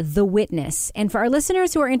called The Witness, and for our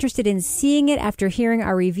listeners who are interested in seeing it after hearing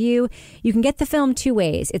our review, you can get the film two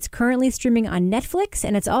ways. It's currently streaming on Netflix,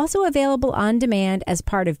 and it's also available on demand as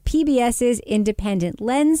part of PBS's Independent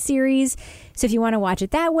Lens series. So if you want to watch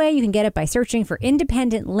it that way, you can get it by searching for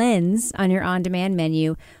Independent Lens on your on-demand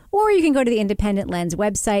menu, or you can go to the Independent Lens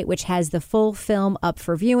website, which has the full film up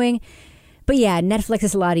for viewing. But yeah, Netflix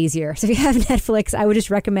is a lot easier. So if you have Netflix, I would just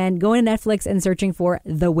recommend going to Netflix and searching for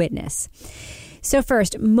The Witness. So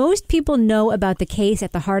first, most people know about the case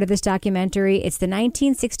at the heart of this documentary. It's the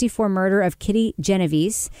 1964 murder of Kitty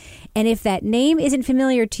Genovese. And if that name isn't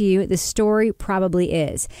familiar to you, the story probably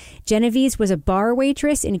is. Genovese was a bar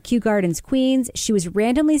waitress in Kew Gardens, Queens. She was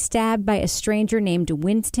randomly stabbed by a stranger named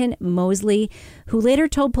Winston Mosley, who later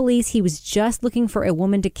told police he was just looking for a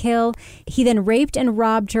woman to kill. He then raped and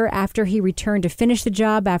robbed her after he returned to finish the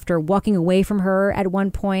job after walking away from her at one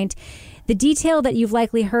point. The detail that you've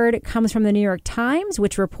likely heard comes from the New York Times,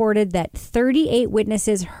 which reported that 38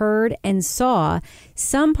 witnesses heard and saw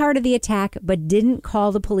some part of the attack, but didn't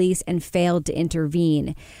call the police and failed to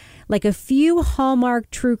intervene. Like a few Hallmark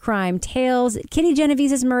true crime tales, Kitty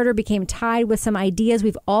Genovese's murder became tied with some ideas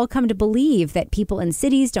we've all come to believe, that people in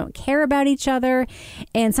cities don't care about each other,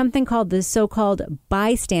 and something called the so-called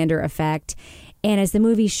bystander effect. And as the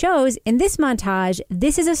movie shows, in this montage,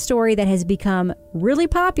 this is a story that has become really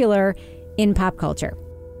popular in pop culture.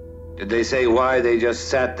 Did they say why they just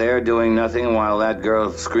sat there doing nothing while that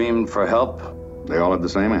girl screamed for help? They all had the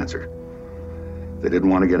same answer. They didn't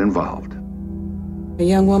want to get involved. A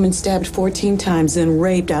young woman stabbed 14 times, then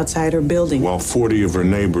raped outside her building. While 40 of her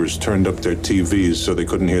neighbors turned up their TVs so they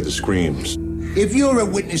couldn't hear the screams. If you're a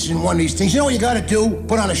witness in one of these things, you know what you gotta do?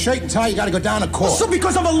 Put on a shirt and tie, you gotta go down to court. So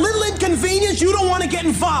because of a little inconvenience, you don't want to get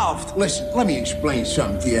involved? Listen, let me explain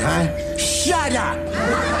something to you, huh? Shut up!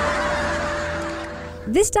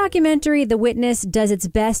 This documentary, The Witness, does its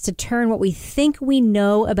best to turn what we think we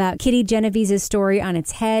know about Kitty Genovese's story on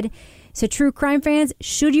its head. So true crime fans,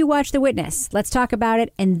 should you watch The Witness? Let's talk about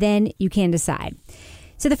it, and then you can decide.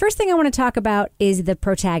 So the first thing I want to talk about is the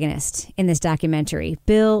protagonist in this documentary,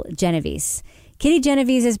 Bill Genovese. Kitty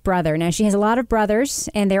Genovese's brother. Now, she has a lot of brothers,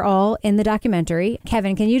 and they're all in the documentary.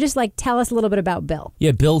 Kevin, can you just tell us a little bit about Bill?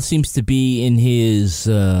 Yeah, Bill seems to be in his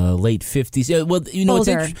late 50s. Yeah, well,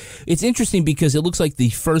 it's interesting because it looks like the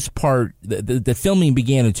first part, the filming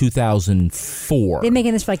began in 2004. They're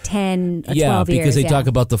making this for 10 or 12 years. Yeah, because they talk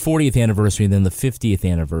about the 40th anniversary and then the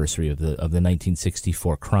 50th anniversary of the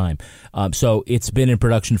 1964 crime. So it's been in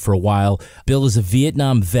production for a while. Bill is a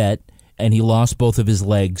Vietnam vet, and he lost both of his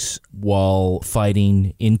legs while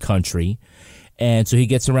fighting in country. And so he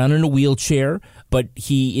gets around in a wheelchair, but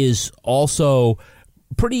he is also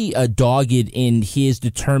pretty dogged in his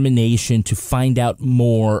determination to find out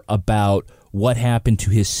more about what happened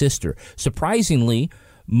to his sister. Surprisingly,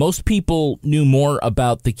 most people knew more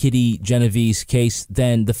about the Kitty Genovese case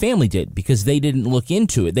than the family did because they didn't look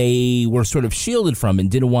into it. They were sort of shielded from it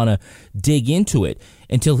and didn't want to dig into it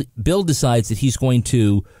until Bill decides that he's going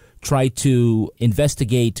to try to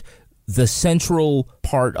investigate the central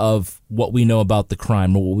part of what we know about the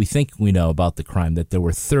crime, or what we think we know about the crime, that there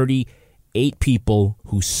were 38 people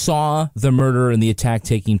who saw the murder and the attack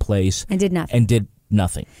taking place and did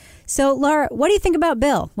nothing. So, Laura, what do you think about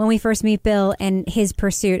Bill when we first meet Bill and his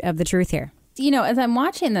pursuit of the truth here? As I'm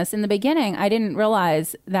watching this in the beginning, I didn't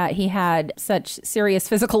realize that he had such serious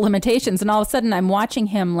physical limitations. And all of a sudden I'm watching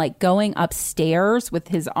him going upstairs with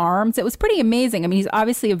his arms. It was pretty amazing. I mean, he's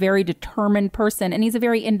obviously a very determined person, and he's a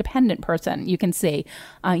very independent person. You can see,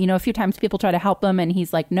 a few times people try to help him and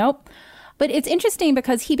he's like, nope. But it's interesting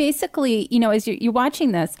because he basically, as you're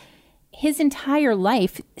watching this, his entire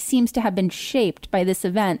life seems to have been shaped by this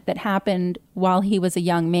event that happened while he was a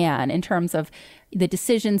young man, in terms of the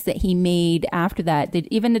decisions that he made after that.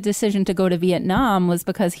 Even the decision to go to Vietnam was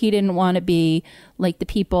because he didn't want to be like the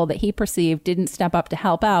people that he perceived didn't step up to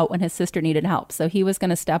help out when his sister needed help. So he was going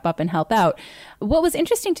to step up and help out. What was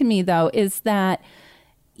interesting to me, though, is that,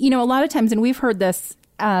 a lot of times, and we've heard this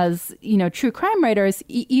as, true crime writers,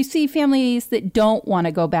 you see families that don't want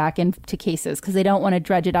to go back into cases because they don't want to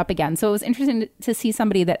dredge it up again. So it was interesting to see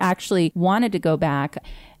somebody that actually wanted to go back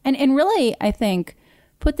and really, I think,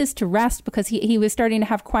 put this to rest, because he was starting to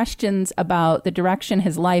have questions about the direction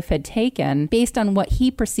his life had taken based on what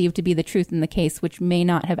he perceived to be the truth in the case, which may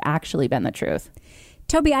not have actually been the truth.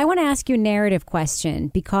 Toby, I want to ask you a narrative question,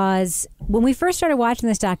 because when we first started watching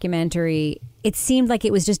this documentary, it seemed like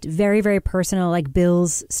it was just very, very personal, like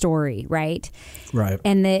Bill's story, right? Right.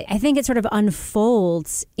 And I think it sort of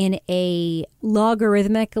unfolds in a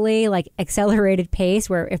logarithmically, accelerated pace,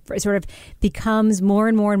 where it sort of becomes more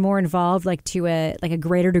and more and more involved, to a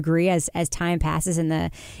greater degree as time passes in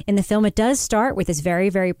the film. It does start with this very,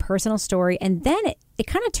 very personal story, and then it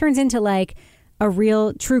kind of turns into a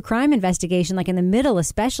real true crime investigation. In the middle,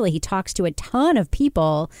 especially, he talks to a ton of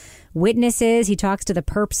people, witnesses. He talks to the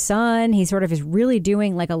perp's son. He sort of is really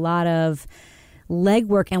doing a lot of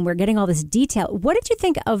legwork, and we're getting all this detail. What did you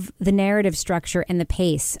think of the narrative structure and the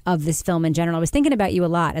pace of this film in general? I was thinking about you a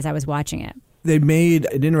lot as I was watching it. They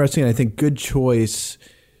made an interesting, I think, good choice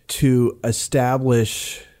to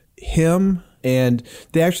establish him, and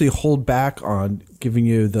they actually hold back on giving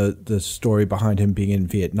you the story behind him being in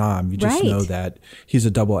Vietnam. You just know that he's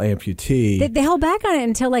a double amputee. They held back on it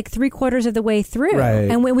until 3/4 of the way through.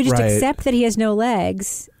 Right, and we just accept that he has no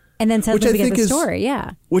legs, and then suddenly we get the story.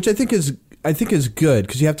 Yeah. Which I think is good,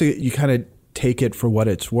 because you kind of take it for what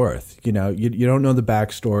it's worth. You don't know the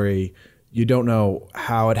backstory. You don't know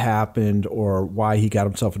how it happened or why he got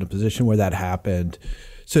himself in a position where that happened.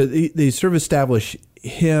 So they sort of establish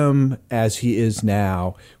him as he is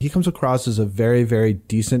now. He comes across as a very, very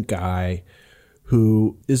decent guy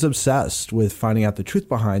who is obsessed with finding out the truth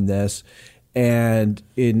behind this. And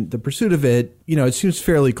in the pursuit of it, it seems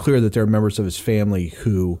fairly clear that there are members of his family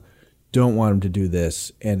who don't want him to do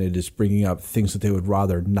this, and it is bringing up things that they would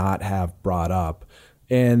rather not have brought up.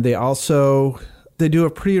 And they do a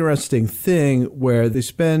pretty interesting thing where they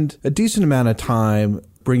spend a decent amount of time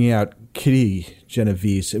bringing out Kitty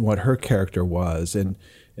Genovese and what her character was. And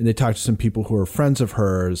they talk to some people who are friends of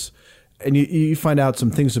hers. And you find out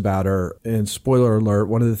some things about her. And spoiler alert,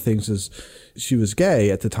 one of the things is she was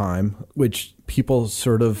gay at the time, which people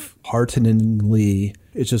sort of hearteningly,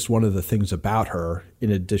 it's just one of the things about her,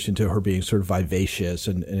 in addition to her being sort of vivacious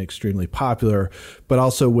and extremely popular, but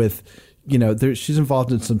also with, she's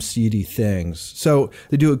involved in some seedy things. So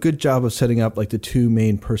they do a good job of setting up the two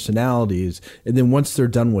main personalities. And then once they're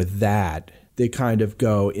done with that, they kind of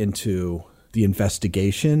go into the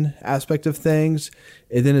investigation aspect of things.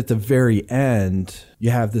 And then at the very end, you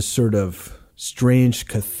have this sort of strange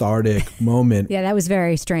cathartic moment. Yeah, that was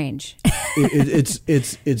very strange.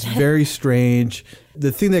 It's very strange.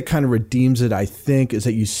 The thing that kind of redeems it, I think, is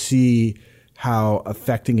that you see how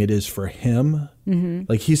affecting it is for him. Mm-hmm.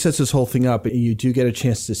 Like, he sets this whole thing up, and you do get a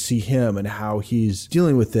chance to see him and how he's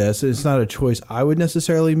dealing with this. It's not a choice I would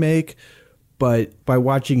necessarily make, but by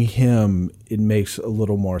watching him, it makes a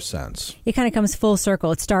little more sense. It kind of comes full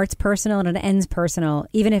circle. It starts personal and it ends personal.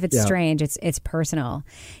 Even if it's strange, it's personal.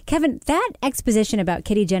 Kevin, that exposition about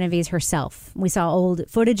Kitty Genovese herself, we saw old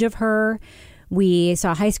footage of her. We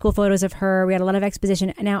saw high school photos of her. We had a lot of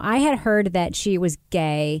exposition. Now, I had heard that she was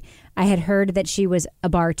gay. I had heard that she was a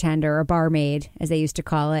bartender, or barmaid, as they used to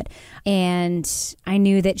call it. And I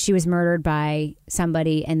knew that she was murdered by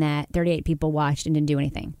somebody and that 38 people watched and didn't do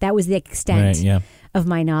anything. That was the extent of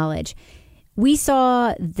my knowledge. We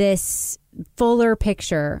saw this fuller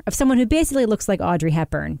picture of someone who basically looks like Audrey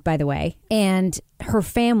Hepburn, by the way, and her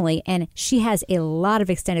family. And she has a lot of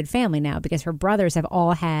extended family now because her brothers have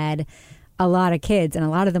all had a lot of kids, and a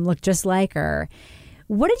lot of them look just like her.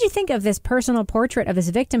 What did you think of this personal portrait of this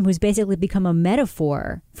victim who's basically become a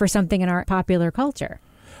metaphor for something in our popular culture?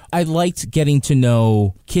 I liked getting to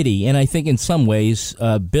know Kitty, and I think in some ways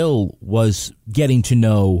Bill was getting to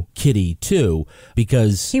know Kitty too,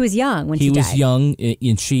 because he was young when she died. He was young,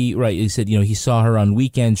 and she, right, he said, he saw her on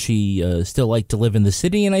weekends. She still liked to live in the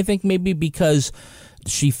city, and I think maybe because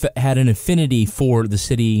she had an affinity for the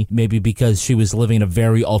city, maybe because she was living a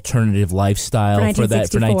very alternative lifestyle for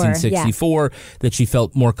 1964, that she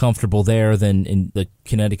felt more comfortable there than in the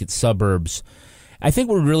Connecticut suburbs. I think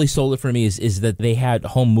what really sold it for me is that they had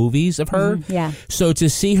home movies of her. Mm-hmm. Yeah. So to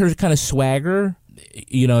see her kind of swagger,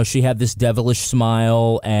 she had this devilish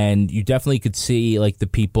smile, and you definitely could see like the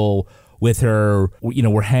people with her,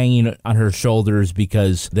 were hanging on her shoulders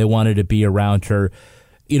because they wanted to be around her.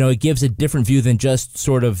 It gives a different view than just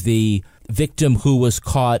sort of the victim who was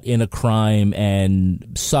caught in a crime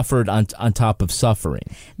and suffered on top of suffering.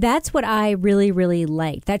 That's what I really, really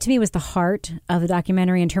liked. That to me was the heart of the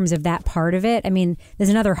documentary in terms of that part of it. I mean, there's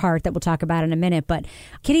another heart that we'll talk about in a minute, but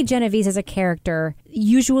Kitty Genovese as a character,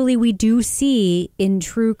 usually we do see in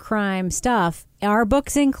true crime stuff, our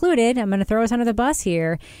books included, I'm going to throw us under the bus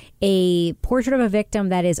here, a portrait of a victim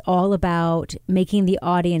that is all about making the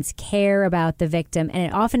audience care about the victim. And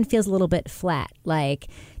it often feels a little bit flat. Like,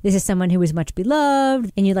 this is someone who was much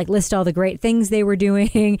beloved, and you list all the great things they were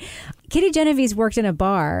doing. Kitty Genovese worked in a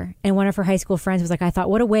bar, and one of her high school friends was like, I thought,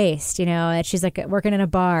 what a waste, that she's like working in a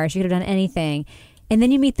bar. She could have done anything. And then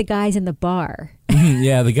you meet the guys in the bar.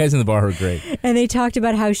 Yeah, the guys in the bar are great. And they talked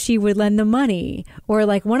about how she would lend them money. Or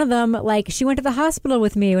one of them, she went to the hospital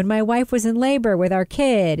with me when my wife was in labor with our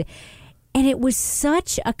kid. And it was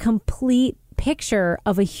such a complete picture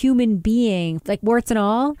of a human being, warts and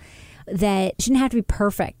all, that shouldn't have to be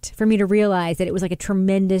perfect for me to realize that it was a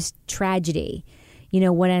tremendous tragedy.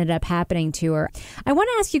 What ended up happening to her. I want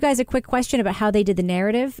to ask you guys a quick question about how they did the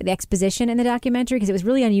narrative, the exposition in the documentary, because it was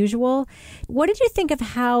really unusual. What did you think of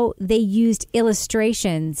how they used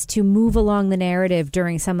illustrations to move along the narrative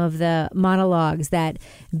during some of the monologues that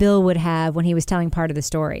Bill would have when he was telling part of the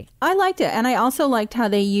story? I liked it. And I also liked how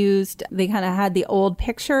they kind of had the old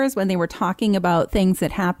pictures when they were talking about things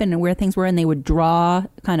that happened and where things were, and they would draw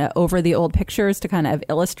kind of over the old pictures to kind of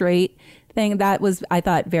illustrate thing. That was, I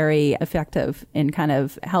thought, very effective in kind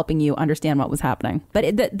of helping you understand what was happening.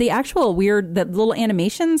 But the actual weird, the little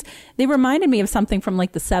animations, they reminded me of something from the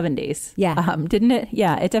 70s. Yeah. Didn't it?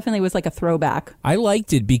 Yeah, it definitely was like a throwback. I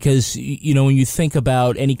liked it because, when you think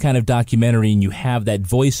about any kind of documentary and you have that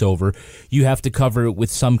voiceover, you have to cover it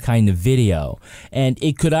with some kind of video. And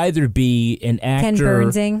it could either be an actor... Ken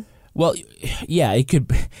Burnsing. Well, yeah, it could.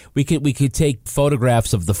 We could take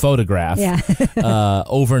photographs of the photograph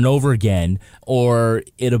over and over again, or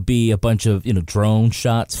it'll be a bunch of drone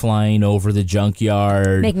shots flying over the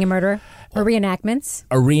junkyard, making a murderer, or reenactments.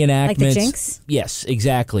 Like the Jinx. Yes,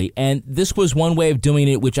 exactly. And this was one way of doing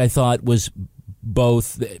it, which I thought was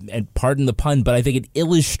both, and pardon the pun, but I think it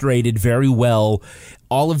illustrated very well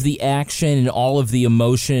all of the action and all of the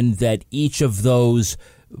emotion that each of those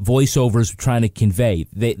voiceovers were trying to convey.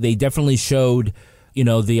 They definitely showed,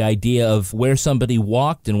 the idea of where somebody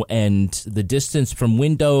walked and the distance from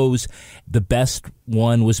windows. The best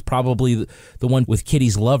one was probably the one with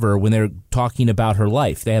Kitty's lover when they're talking about her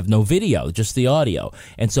life. They have no video, just the audio.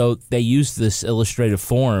 And so they used this illustrative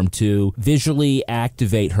form to visually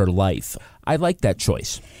activate her life. I like that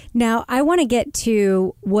choice. Now, I want to get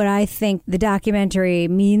to what I think the documentary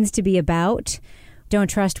means to be about. don't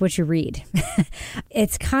trust what you read.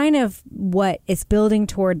 It's kind of what it's building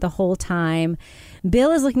toward the whole time.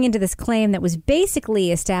 Bill is looking into this claim that was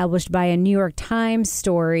basically established by a New York Times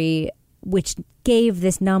story, which gave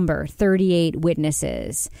this number, 38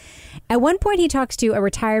 witnesses. At one point, he talks to a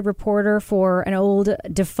retired reporter for an old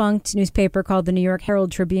defunct newspaper called the New York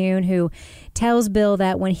Herald Tribune, who tells Bill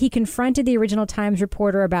that when he confronted the original Times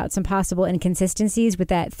reporter about some possible inconsistencies with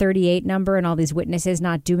that 38 number and all these witnesses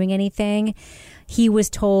not doing anything, he was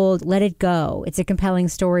told, let it go. It's a compelling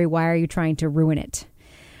story. Why are you trying to ruin it?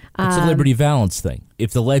 It's a Liberty Valance thing.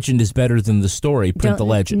 If the legend is better than the story, print the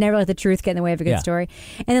legend. Never let the truth get in the way of a good story.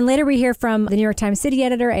 And then later we hear from the New York Times city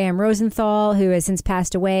editor, A.M. Rosenthal, who has since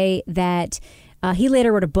passed away, that he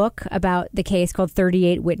later wrote a book about the case called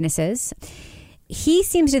 38 Witnesses. He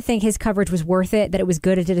seems to think his coverage was worth it, that it was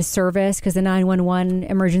good, it did a service, because the 911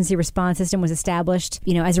 emergency response system was established,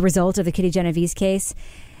 as a result of the Kitty Genovese case.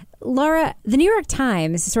 Laura, the New York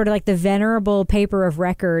Times is sort of like the venerable paper of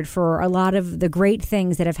record for a lot of the great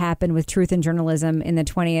things that have happened with truth in journalism in the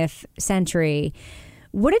 20th century.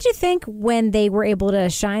 What did you think when they were able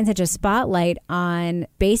to shine such a spotlight on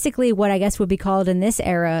basically what I guess would be called in this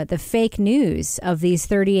era the fake news of these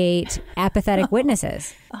 38 apathetic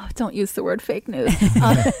witnesses? Oh, don't use the word fake news.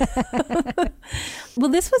 Well,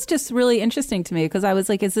 this was just really interesting to me because I was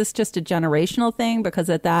like, is this just a generational thing? Because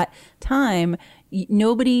at that time,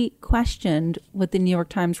 nobody questioned what the New York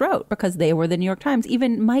Times wrote because they were the New York Times.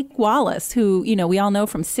 Even Mike Wallace, who, we all know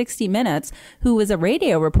from 60 Minutes, who was a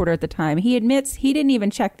radio reporter at the time, he admits he didn't even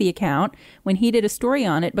check the account when he did a story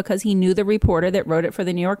on it because he knew the reporter that wrote it for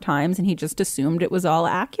the New York Times and he just assumed it was all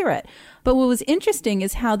accurate. But what was interesting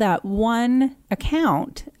is how that one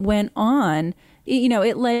account went on.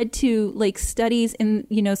 It led to like studies in,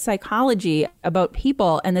 psychology about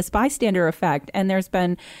people and this bystander effect. And there's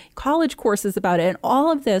been college courses about it. And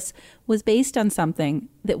all of this was based on something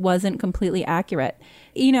that wasn't completely accurate.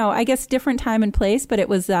 I guess different time and place, but it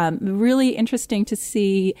was really interesting to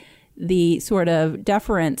see the sort of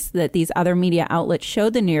deference that these other media outlets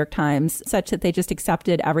showed the New York Times, such that they just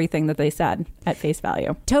accepted everything that they said at face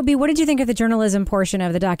value. Toby, what did you think of the journalism portion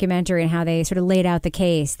of the documentary and how they sort of laid out the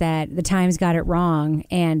case that the Times got it wrong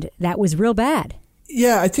and that was real bad?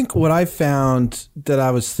 Yeah, I think what I found that I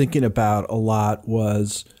was thinking about a lot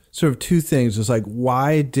was sort of two things. It's like,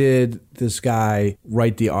 why did this guy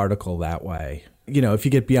write the article that way? If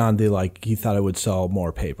you get beyond the, he thought it would sell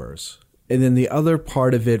more papers. And then the other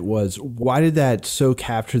part of it was, why did that so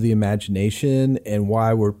capture the imagination, and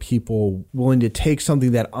why were people willing to take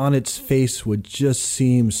something that on its face would just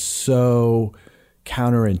seem so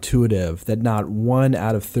counterintuitive that not 1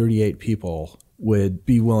 out of 38 people would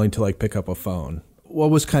be willing to pick up a phone? What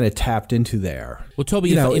was kind of tapped into there? Well,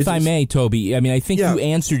 Toby, if I may, Toby, I think you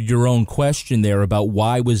answered your own question there about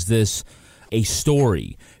why was this a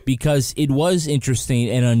story, because it was interesting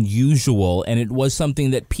and unusual, and it was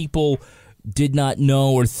something that people did not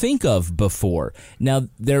know or think of before. Now,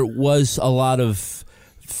 there was a lot of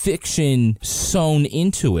fiction sewn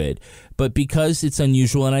into it, but because it's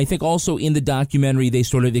unusual, and I think also in the documentary they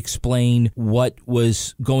sort of explain what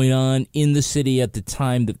was going on in the city at the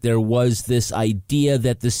time, that there was this idea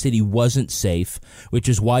that the city wasn't safe, which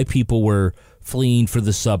is why people were fleeing for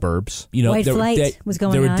the suburbs. White flight was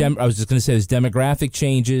going on. I was just going to say there's demographic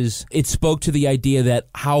changes. It spoke to the idea that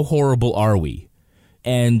how horrible are we?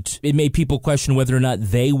 And it made people question whether or not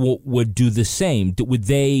they would do the same. Would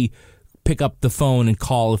they pick up the phone and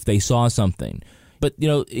call if they saw something? But,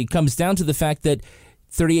 it comes down to the fact that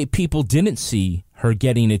 38 people didn't see her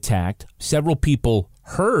getting attacked. Several people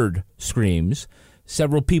heard screams.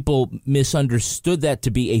 Several people misunderstood that to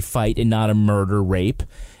be a fight and not a murder rape.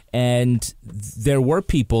 And there were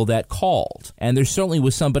people that called, and there certainly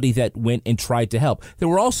was somebody that went and tried to help. There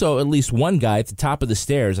were also at least one guy at the top of the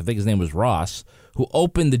stairs, I think his name was Ross, who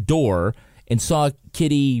opened the door and saw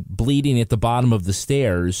Kitty bleeding at the bottom of the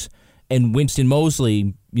stairs, and Winston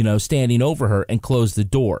Moseley, standing over her, and closed the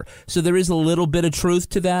door. So there is a little bit of truth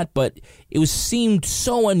to that, but it seemed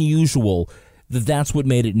so unusual that that's what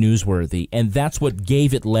made it newsworthy, and that's what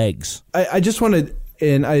gave it legs. I just wanted...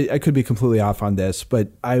 And I could be completely off on this, but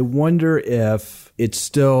I wonder if it's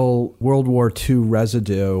still World War II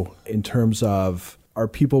residue in terms of, are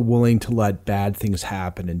people willing to let bad things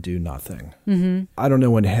happen and do nothing? Mm-hmm. I don't know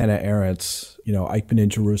when Hannah Arendt's, Eichmann in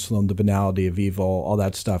Jerusalem, The Banality of Evil, all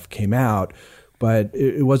that stuff came out. But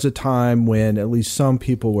it was a time when at least some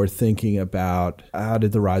people were thinking about, how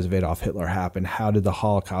did the rise of Adolf Hitler happen? How did the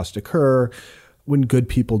Holocaust occur? When good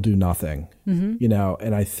people do nothing,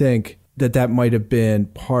 and I think that might have been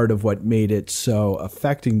part of what made it so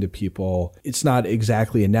affecting to people. It's not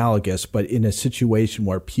exactly analogous, but in a situation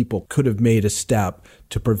where people could have made a step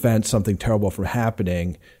to prevent something terrible from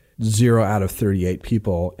happening, 0 out of 38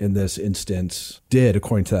 people in this instance did,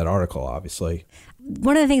 according to that article, obviously.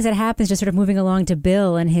 One of the things that happens, just sort of moving along to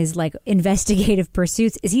Bill and his like investigative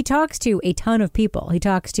pursuits, is he talks to a ton of people. He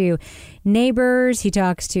talks to neighbors. He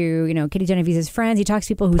talks to, Kitty Genevieve's friends. He talks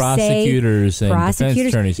to people who prosecutors and defense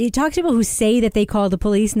attorneys. He talks to people who say that they called the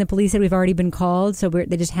police and the police said we've already been called, so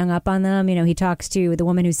they just hung up on them. He talks to the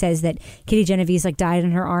woman who says that Kitty Genovese like died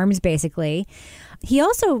in her arms, basically. He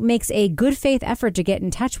also makes a good faith effort to get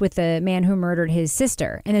in touch with the man who murdered his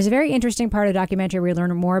sister. And there's a very interesting part of the documentary where we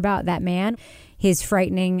learn more about that man, his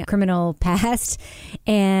frightening criminal past.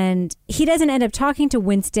 And he doesn't end up talking to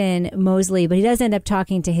Winston Moseley, but he does end up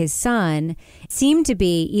talking to his son. Seemed to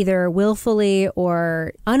be either willfully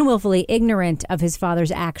or unwillfully ignorant of his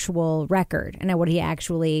father's actual record and what the crimes he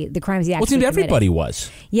actually committed. Well, it seemed everybody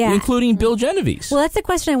was. Yeah. Including Bill Genovese. Well, that's the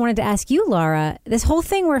question I wanted to ask you, Laura. This whole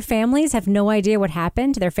thing where families have no idea what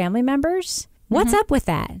happened to their family members. What's up with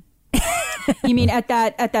that? You mean at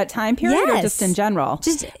that time period, yes. or just in general?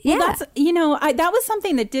 Just yeah. Well, that's, that was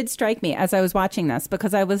something that did strike me as I was watching this,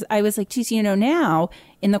 because I was like, geez, now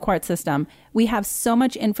in the court system we have so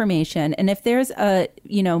much information, and if there's a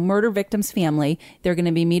murder victim's family, they're going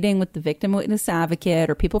to be meeting with the victim witness advocate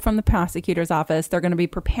or people from the prosecutor's office. They're going to be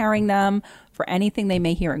preparing them for anything they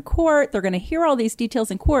may hear in court. They're going to hear all these details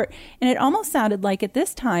in court, and it almost sounded like at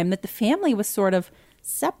this time that the family was sort of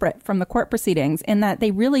separate from the court proceedings in that they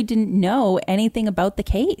really didn't know anything about the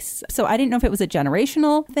case. So I didn't know if it was a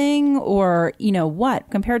generational thing or, what.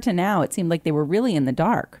 Compared to now, it seemed like they were really in the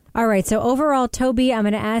dark. All right. So overall, Toby, I'm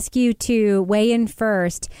going to ask you to weigh in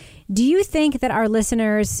first. Do you think that our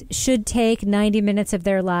listeners should take 90 minutes of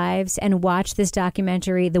their lives and watch this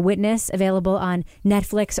documentary, The Witness, available on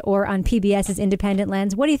Netflix or on PBS's Independent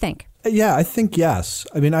Lens? What do you think? Yeah, I think yes.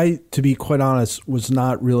 I mean, to be quite honest, was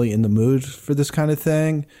not really in the mood for this kind of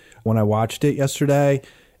thing when I watched it yesterday.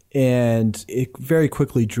 And it very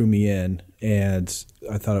quickly drew me in, and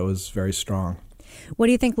I thought it was very strong. What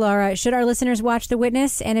do you think, Laura? Should our listeners watch The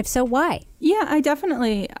Witness? And if so, why? Yeah,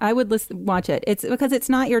 I would watch it. It's because it's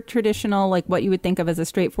not your traditional, like what you would think of as a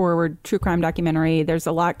straightforward true crime documentary. There's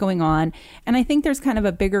a lot going on. And I think there's kind of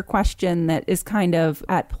a bigger question that is kind of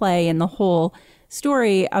at play in the whole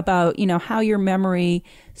story about, how your memory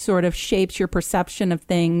sort of shapes your perception of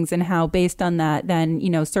things, and how based on that, then,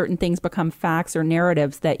 certain things become facts or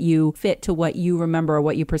narratives that you fit to what you remember or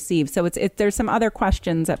what you perceive. So there's some other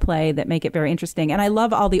questions at play that make it very interesting. And I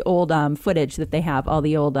love all the old footage that they have, all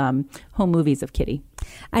the old home movies of Kitty.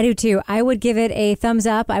 I do too. I would give it a thumbs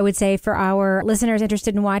up. I would say for our listeners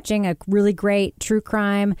interested in watching a really great true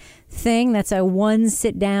crime thing, that's a one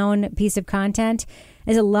sit down piece of content.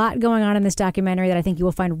 There's a lot going on in this documentary that I think you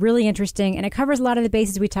will find really interesting, and it covers a lot of the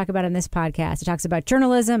bases we talk about in this podcast. It talks about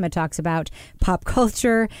journalism, it talks about pop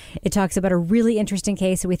culture, it talks about a really interesting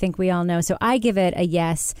case that we think we all know. So I give it a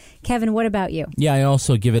yes. Kevin, what about you? Yeah, I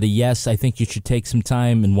also give it a yes. I think you should take some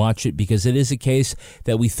time and watch it because it is a case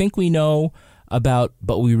that we think we know about,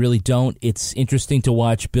 but we really don't. It's interesting to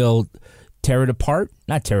watch Bill tear it apart.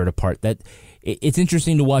 Not tear it apart. It's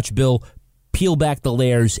interesting to watch Bill peel back the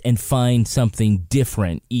layers and find something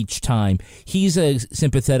different each time. He's a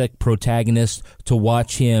sympathetic protagonist to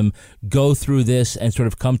watch him go through this and sort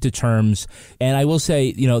of come to terms. And I will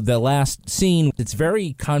say, the last scene, it's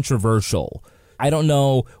very controversial. I don't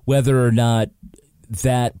know whether or not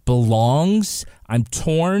that belongs. I'm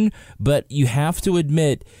torn, but you have to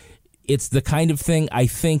admit it's the kind of thing I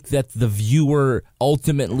think that the viewer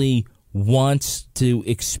ultimately wants to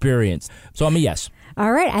experience. So I'm a yes.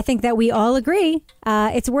 All right. I think that we all agree.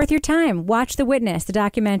 It's worth your time. Watch The Witness, the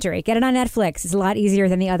documentary. Get it on Netflix. It's a lot easier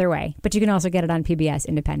than the other way, but you can also get it on PBS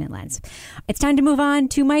Independent Lens. It's time to move on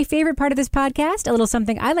to my favorite part of this podcast, a little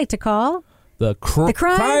something I like to call the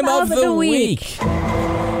crime of the week.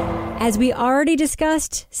 As we already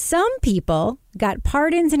discussed, some people got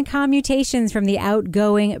pardons and commutations from the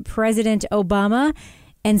outgoing President Obama,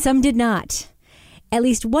 and some did not. At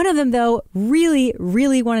least one of them, though, really,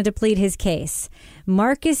 really wanted to plead his case.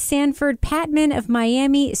 Marcus Sanford Patman of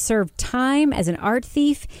Miami served time as an art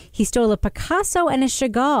thief. He stole a Picasso and a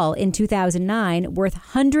Chagall in 2009, worth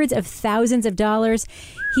hundreds of thousands of dollars.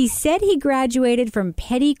 He said he graduated from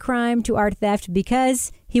petty crime to art theft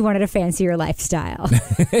because he wanted a fancier lifestyle.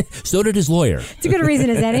 So did his lawyer. It's a good reason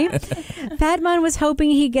as any. Patman was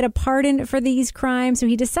hoping he'd get a pardon for these crimes, so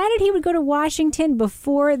he decided he would go to Washington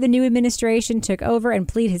before the new administration took over and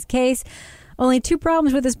plead his case. Only two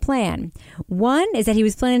problems with his plan. One is that he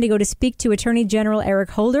was planning to go to speak to Attorney General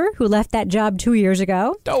Eric Holder, who left that job 2 years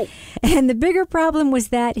ago. Oh. And the bigger problem was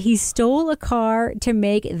that he stole a car to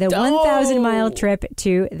make the 1,000-mile trip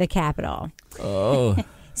to the Capitol. Oh.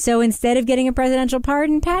 So instead of getting a presidential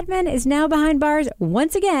pardon, Patman is now behind bars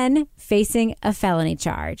once again, facing a felony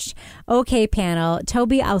charge. Okay, panel.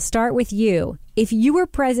 Toby, I'll start with you. If you were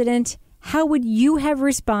president, how would you have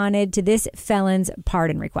responded to this felon's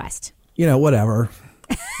pardon request? Whatever.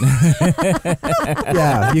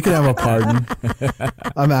 Yeah, you can have a pardon.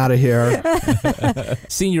 I'm out of here.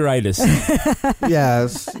 Senioritis.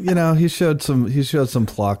 Yes, he showed some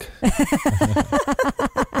pluck.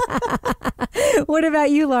 What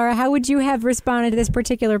about you, Laura? How would you have responded to this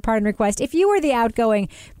particular pardon request if you were the outgoing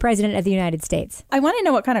president of the United States? I want to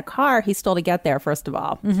know what kind of car he stole to get there, first of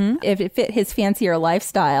all. Mm-hmm. If it fit his fancier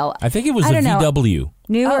lifestyle. I think it was a VW.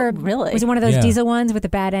 New or really? Was it one of those diesel ones with the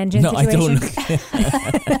bad engine situation?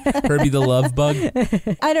 I don't. Herbie the Love Bug?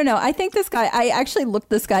 I don't know. I think this guy, I actually looked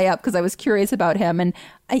this guy up because I was curious about him. And,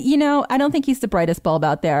 I don't think he's the brightest bulb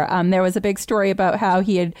out there. There was a big story about how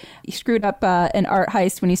he screwed up an art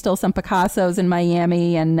heist when he stole some Picassos in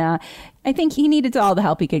Miami. And I think he needed all the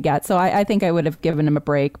help he could get. So I think I would have given him a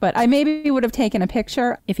break. But I maybe would have taken a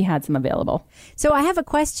picture if he had some available. So I have a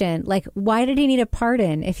question. Why did he need a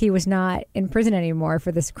pardon if he was not in prison anymore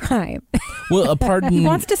for this crime? Well, a pardon... He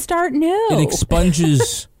wants to start new. It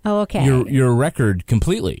expunges your record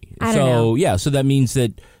completely. I don't know. Yeah, so that means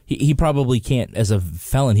that he probably can't, as a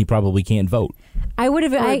felon, he probably can't vote. I would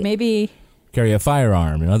have... maybe... Carry a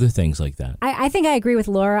firearm and other things like that. I think I agree with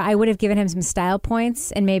Laura. I would have given him some style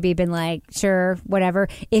points and maybe been like, sure, whatever.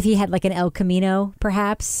 If he had an El Camino,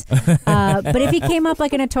 perhaps. But if he came up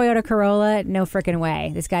in a Toyota Corolla, no frickin'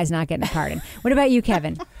 way. This guy's not getting a pardon. What about you,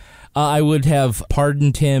 Kevin? I would have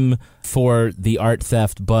pardoned him for the art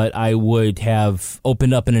theft, but I would have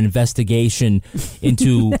opened up an investigation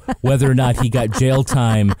into whether or not he got jail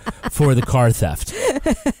time for the car theft.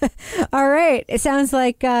 All right. It sounds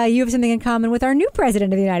like you have something in common with our new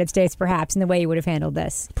president of the United States, perhaps, in the way you would have handled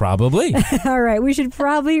this. Probably. All right. We should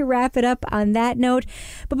probably wrap it up on that note.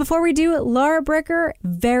 But before we do, Laura Bricker,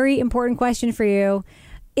 very important question for you.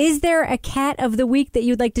 Is there a cat of the week that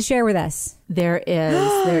you'd like to share with us? There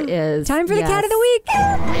is. There is. Time for the cat of the week.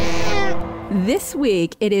 This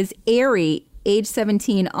week, it is Airy, age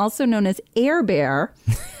 17, also known as Air Bear.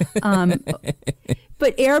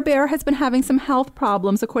 But Air Bear has been having some health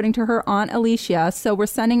problems, according to her Aunt Alicia. So we're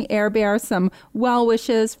sending Air Bear some well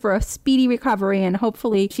wishes for a speedy recovery, and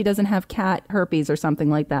hopefully she doesn't have cat herpes or something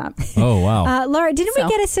like that. Oh, wow. Laura, didn't we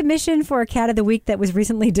get a submission for a cat of the week that was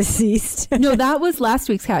recently deceased? No, that was last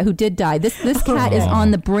week's cat who did die. This cat is on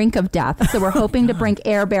the brink of death. So we're hoping to bring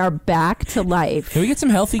Air Bear back to life. Can we get some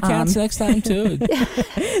healthy cats next time, too?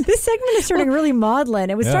 This segment is starting really maudlin.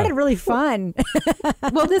 It was started really fun.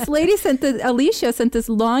 Well, this lady Alicia sent this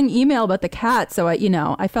long email about the cat. So,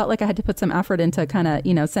 I felt like I had to put some effort into kind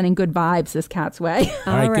of, sending good vibes this cat's way.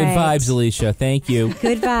 All right. Good vibes, Alicia. Thank you.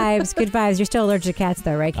 Good vibes. Good vibes. You're still allergic to cats,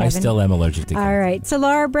 though, right, Kevin? I still am allergic to cats. All right. So,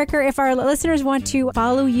 Laura Bricker, if our listeners want to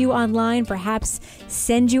follow you online, perhaps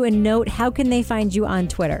send you a note, how can they find you on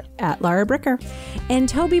Twitter? At Laura Bricker. And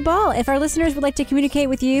Toby Ball, if our listeners would like to communicate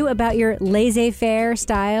with you about your laissez-faire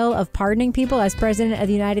style of pardoning people as President of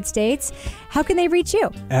the United States, how can they reach you?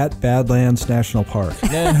 At Badlands National Park.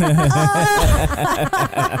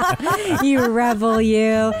 You rebel,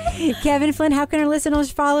 you. Kevin Flynn, how can our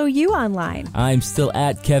listeners follow you online? I'm still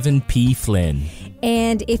at Kevin P. Flynn.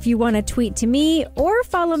 And if you want to tweet to me or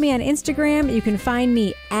follow me on Instagram, you can find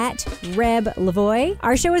me at Reb Lavoie.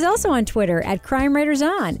 Our show is also on Twitter at Crime Writers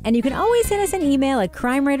On, and you can always send us an email at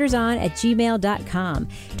crimewriterson@gmail.com.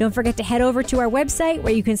 Don't forget to head over to our website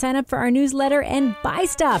where you can sign up for our newsletter and buy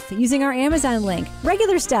stuff using our Amazon link.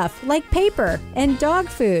 Regular stuff like paper and dog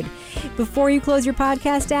food. Before you close your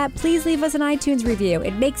podcast app, please leave us an iTunes review.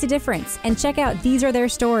 It makes a difference. And check out These Are Their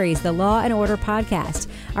Stories, the Law and Order podcast.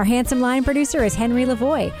 Our handsome line producer is Henry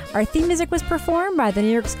Lavoie. Our theme music was performed by the New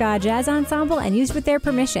York Ska Jazz Ensemble and used with their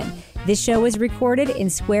permission. This show was recorded in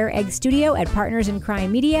Square Egg Studio at Partners in Crime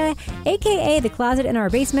Media, a.k.a. The Closet in Our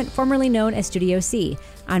Basement, formerly known as Studio C.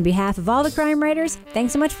 On behalf of all the crime writers,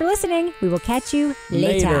 thanks so much for listening. We will catch you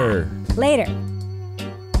later. Later.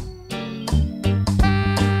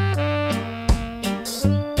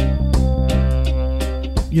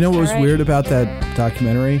 You know what was weird about that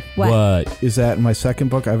documentary? What? Is that in my second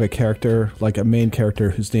book, I have a character, a main character,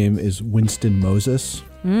 whose name is Winston Moses.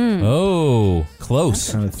 Oh,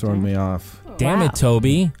 close. Kind of throwing me off. Damn it,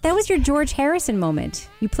 Toby. That was your George Harrison moment.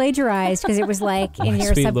 You plagiarized because it was in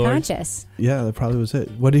your subconscious. Lord. Yeah, that probably was it.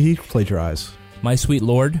 What did he plagiarize? My Sweet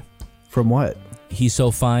Lord. From what? He's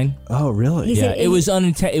So Fine. Oh, really? Yeah, it was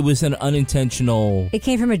an unintentional. It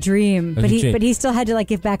came from a dream, but he still had to like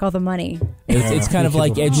give back all the money. It's kind of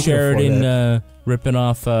like Ed Sheridan ripping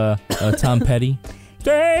off Tom Petty.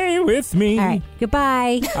 Stay with me. All right,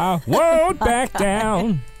 goodbye. I won't back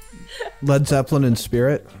down. Led Zeppelin in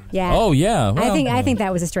Spirit. Yeah. Oh yeah. Well, I think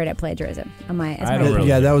that was a straight up plagiarism.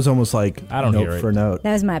 Yeah, that was almost like I don't note hear it. for note.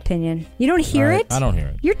 That was my opinion. You don't hear it? I don't hear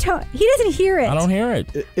it. He doesn't hear it. I don't hear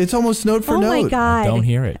it. It's almost note for note. Oh my God. I don't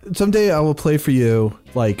hear it. Someday I will play for you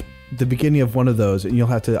like the beginning of one of those, and you'll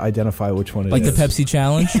have to identify which one it is. Like the Pepsi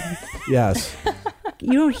challenge. Yes.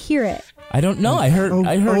 You don't hear it. I don't know. I heard.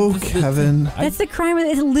 Oh, Kevin. That's the crime.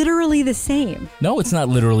 It's literally the same. No, it's not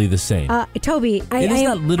literally the same. Toby, I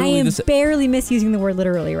am barely misusing the word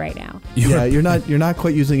literally right now. Yeah, you're not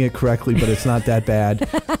quite using it correctly, but it's not that bad.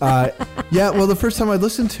 Yeah, well, the first time I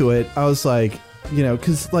listened to it, I was like,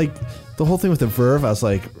 because like the whole thing with the verve, I was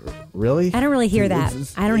like, really? I don't really hear that.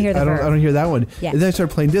 I don't hear the verve. I don't hear that one. Yeah. And then I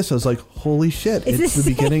started playing this. I was like, holy shit! It's the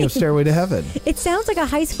beginning of Stairway to Heaven. It sounds like a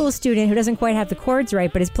high school student who doesn't quite have the chords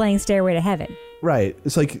right, but is playing Stairway to Heaven. Right.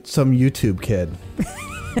 It's like some YouTube kid.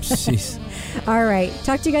 Jeez. All right.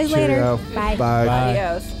 Talk to you guys later. Bye. Bye.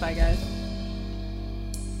 Adios. Bye, guys.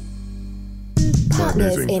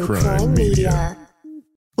 Partners in Crime Media.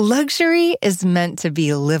 Luxury is meant to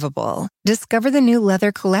be livable. Discover the new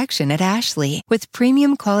leather collection at Ashley with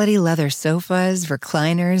premium quality leather sofas,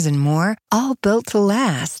 recliners, and more, all built to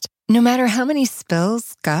last. No matter how many spills,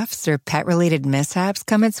 scuffs, or pet-related mishaps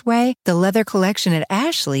come its way, the leather collection at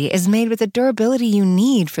Ashley is made with the durability you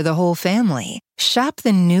need for the whole family. Shop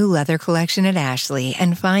the new leather collection at Ashley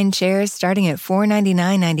and find chairs starting at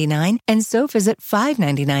 $499.99 and sofas at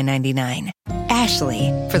 $599.99.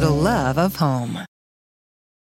 Ashley, for the love of home.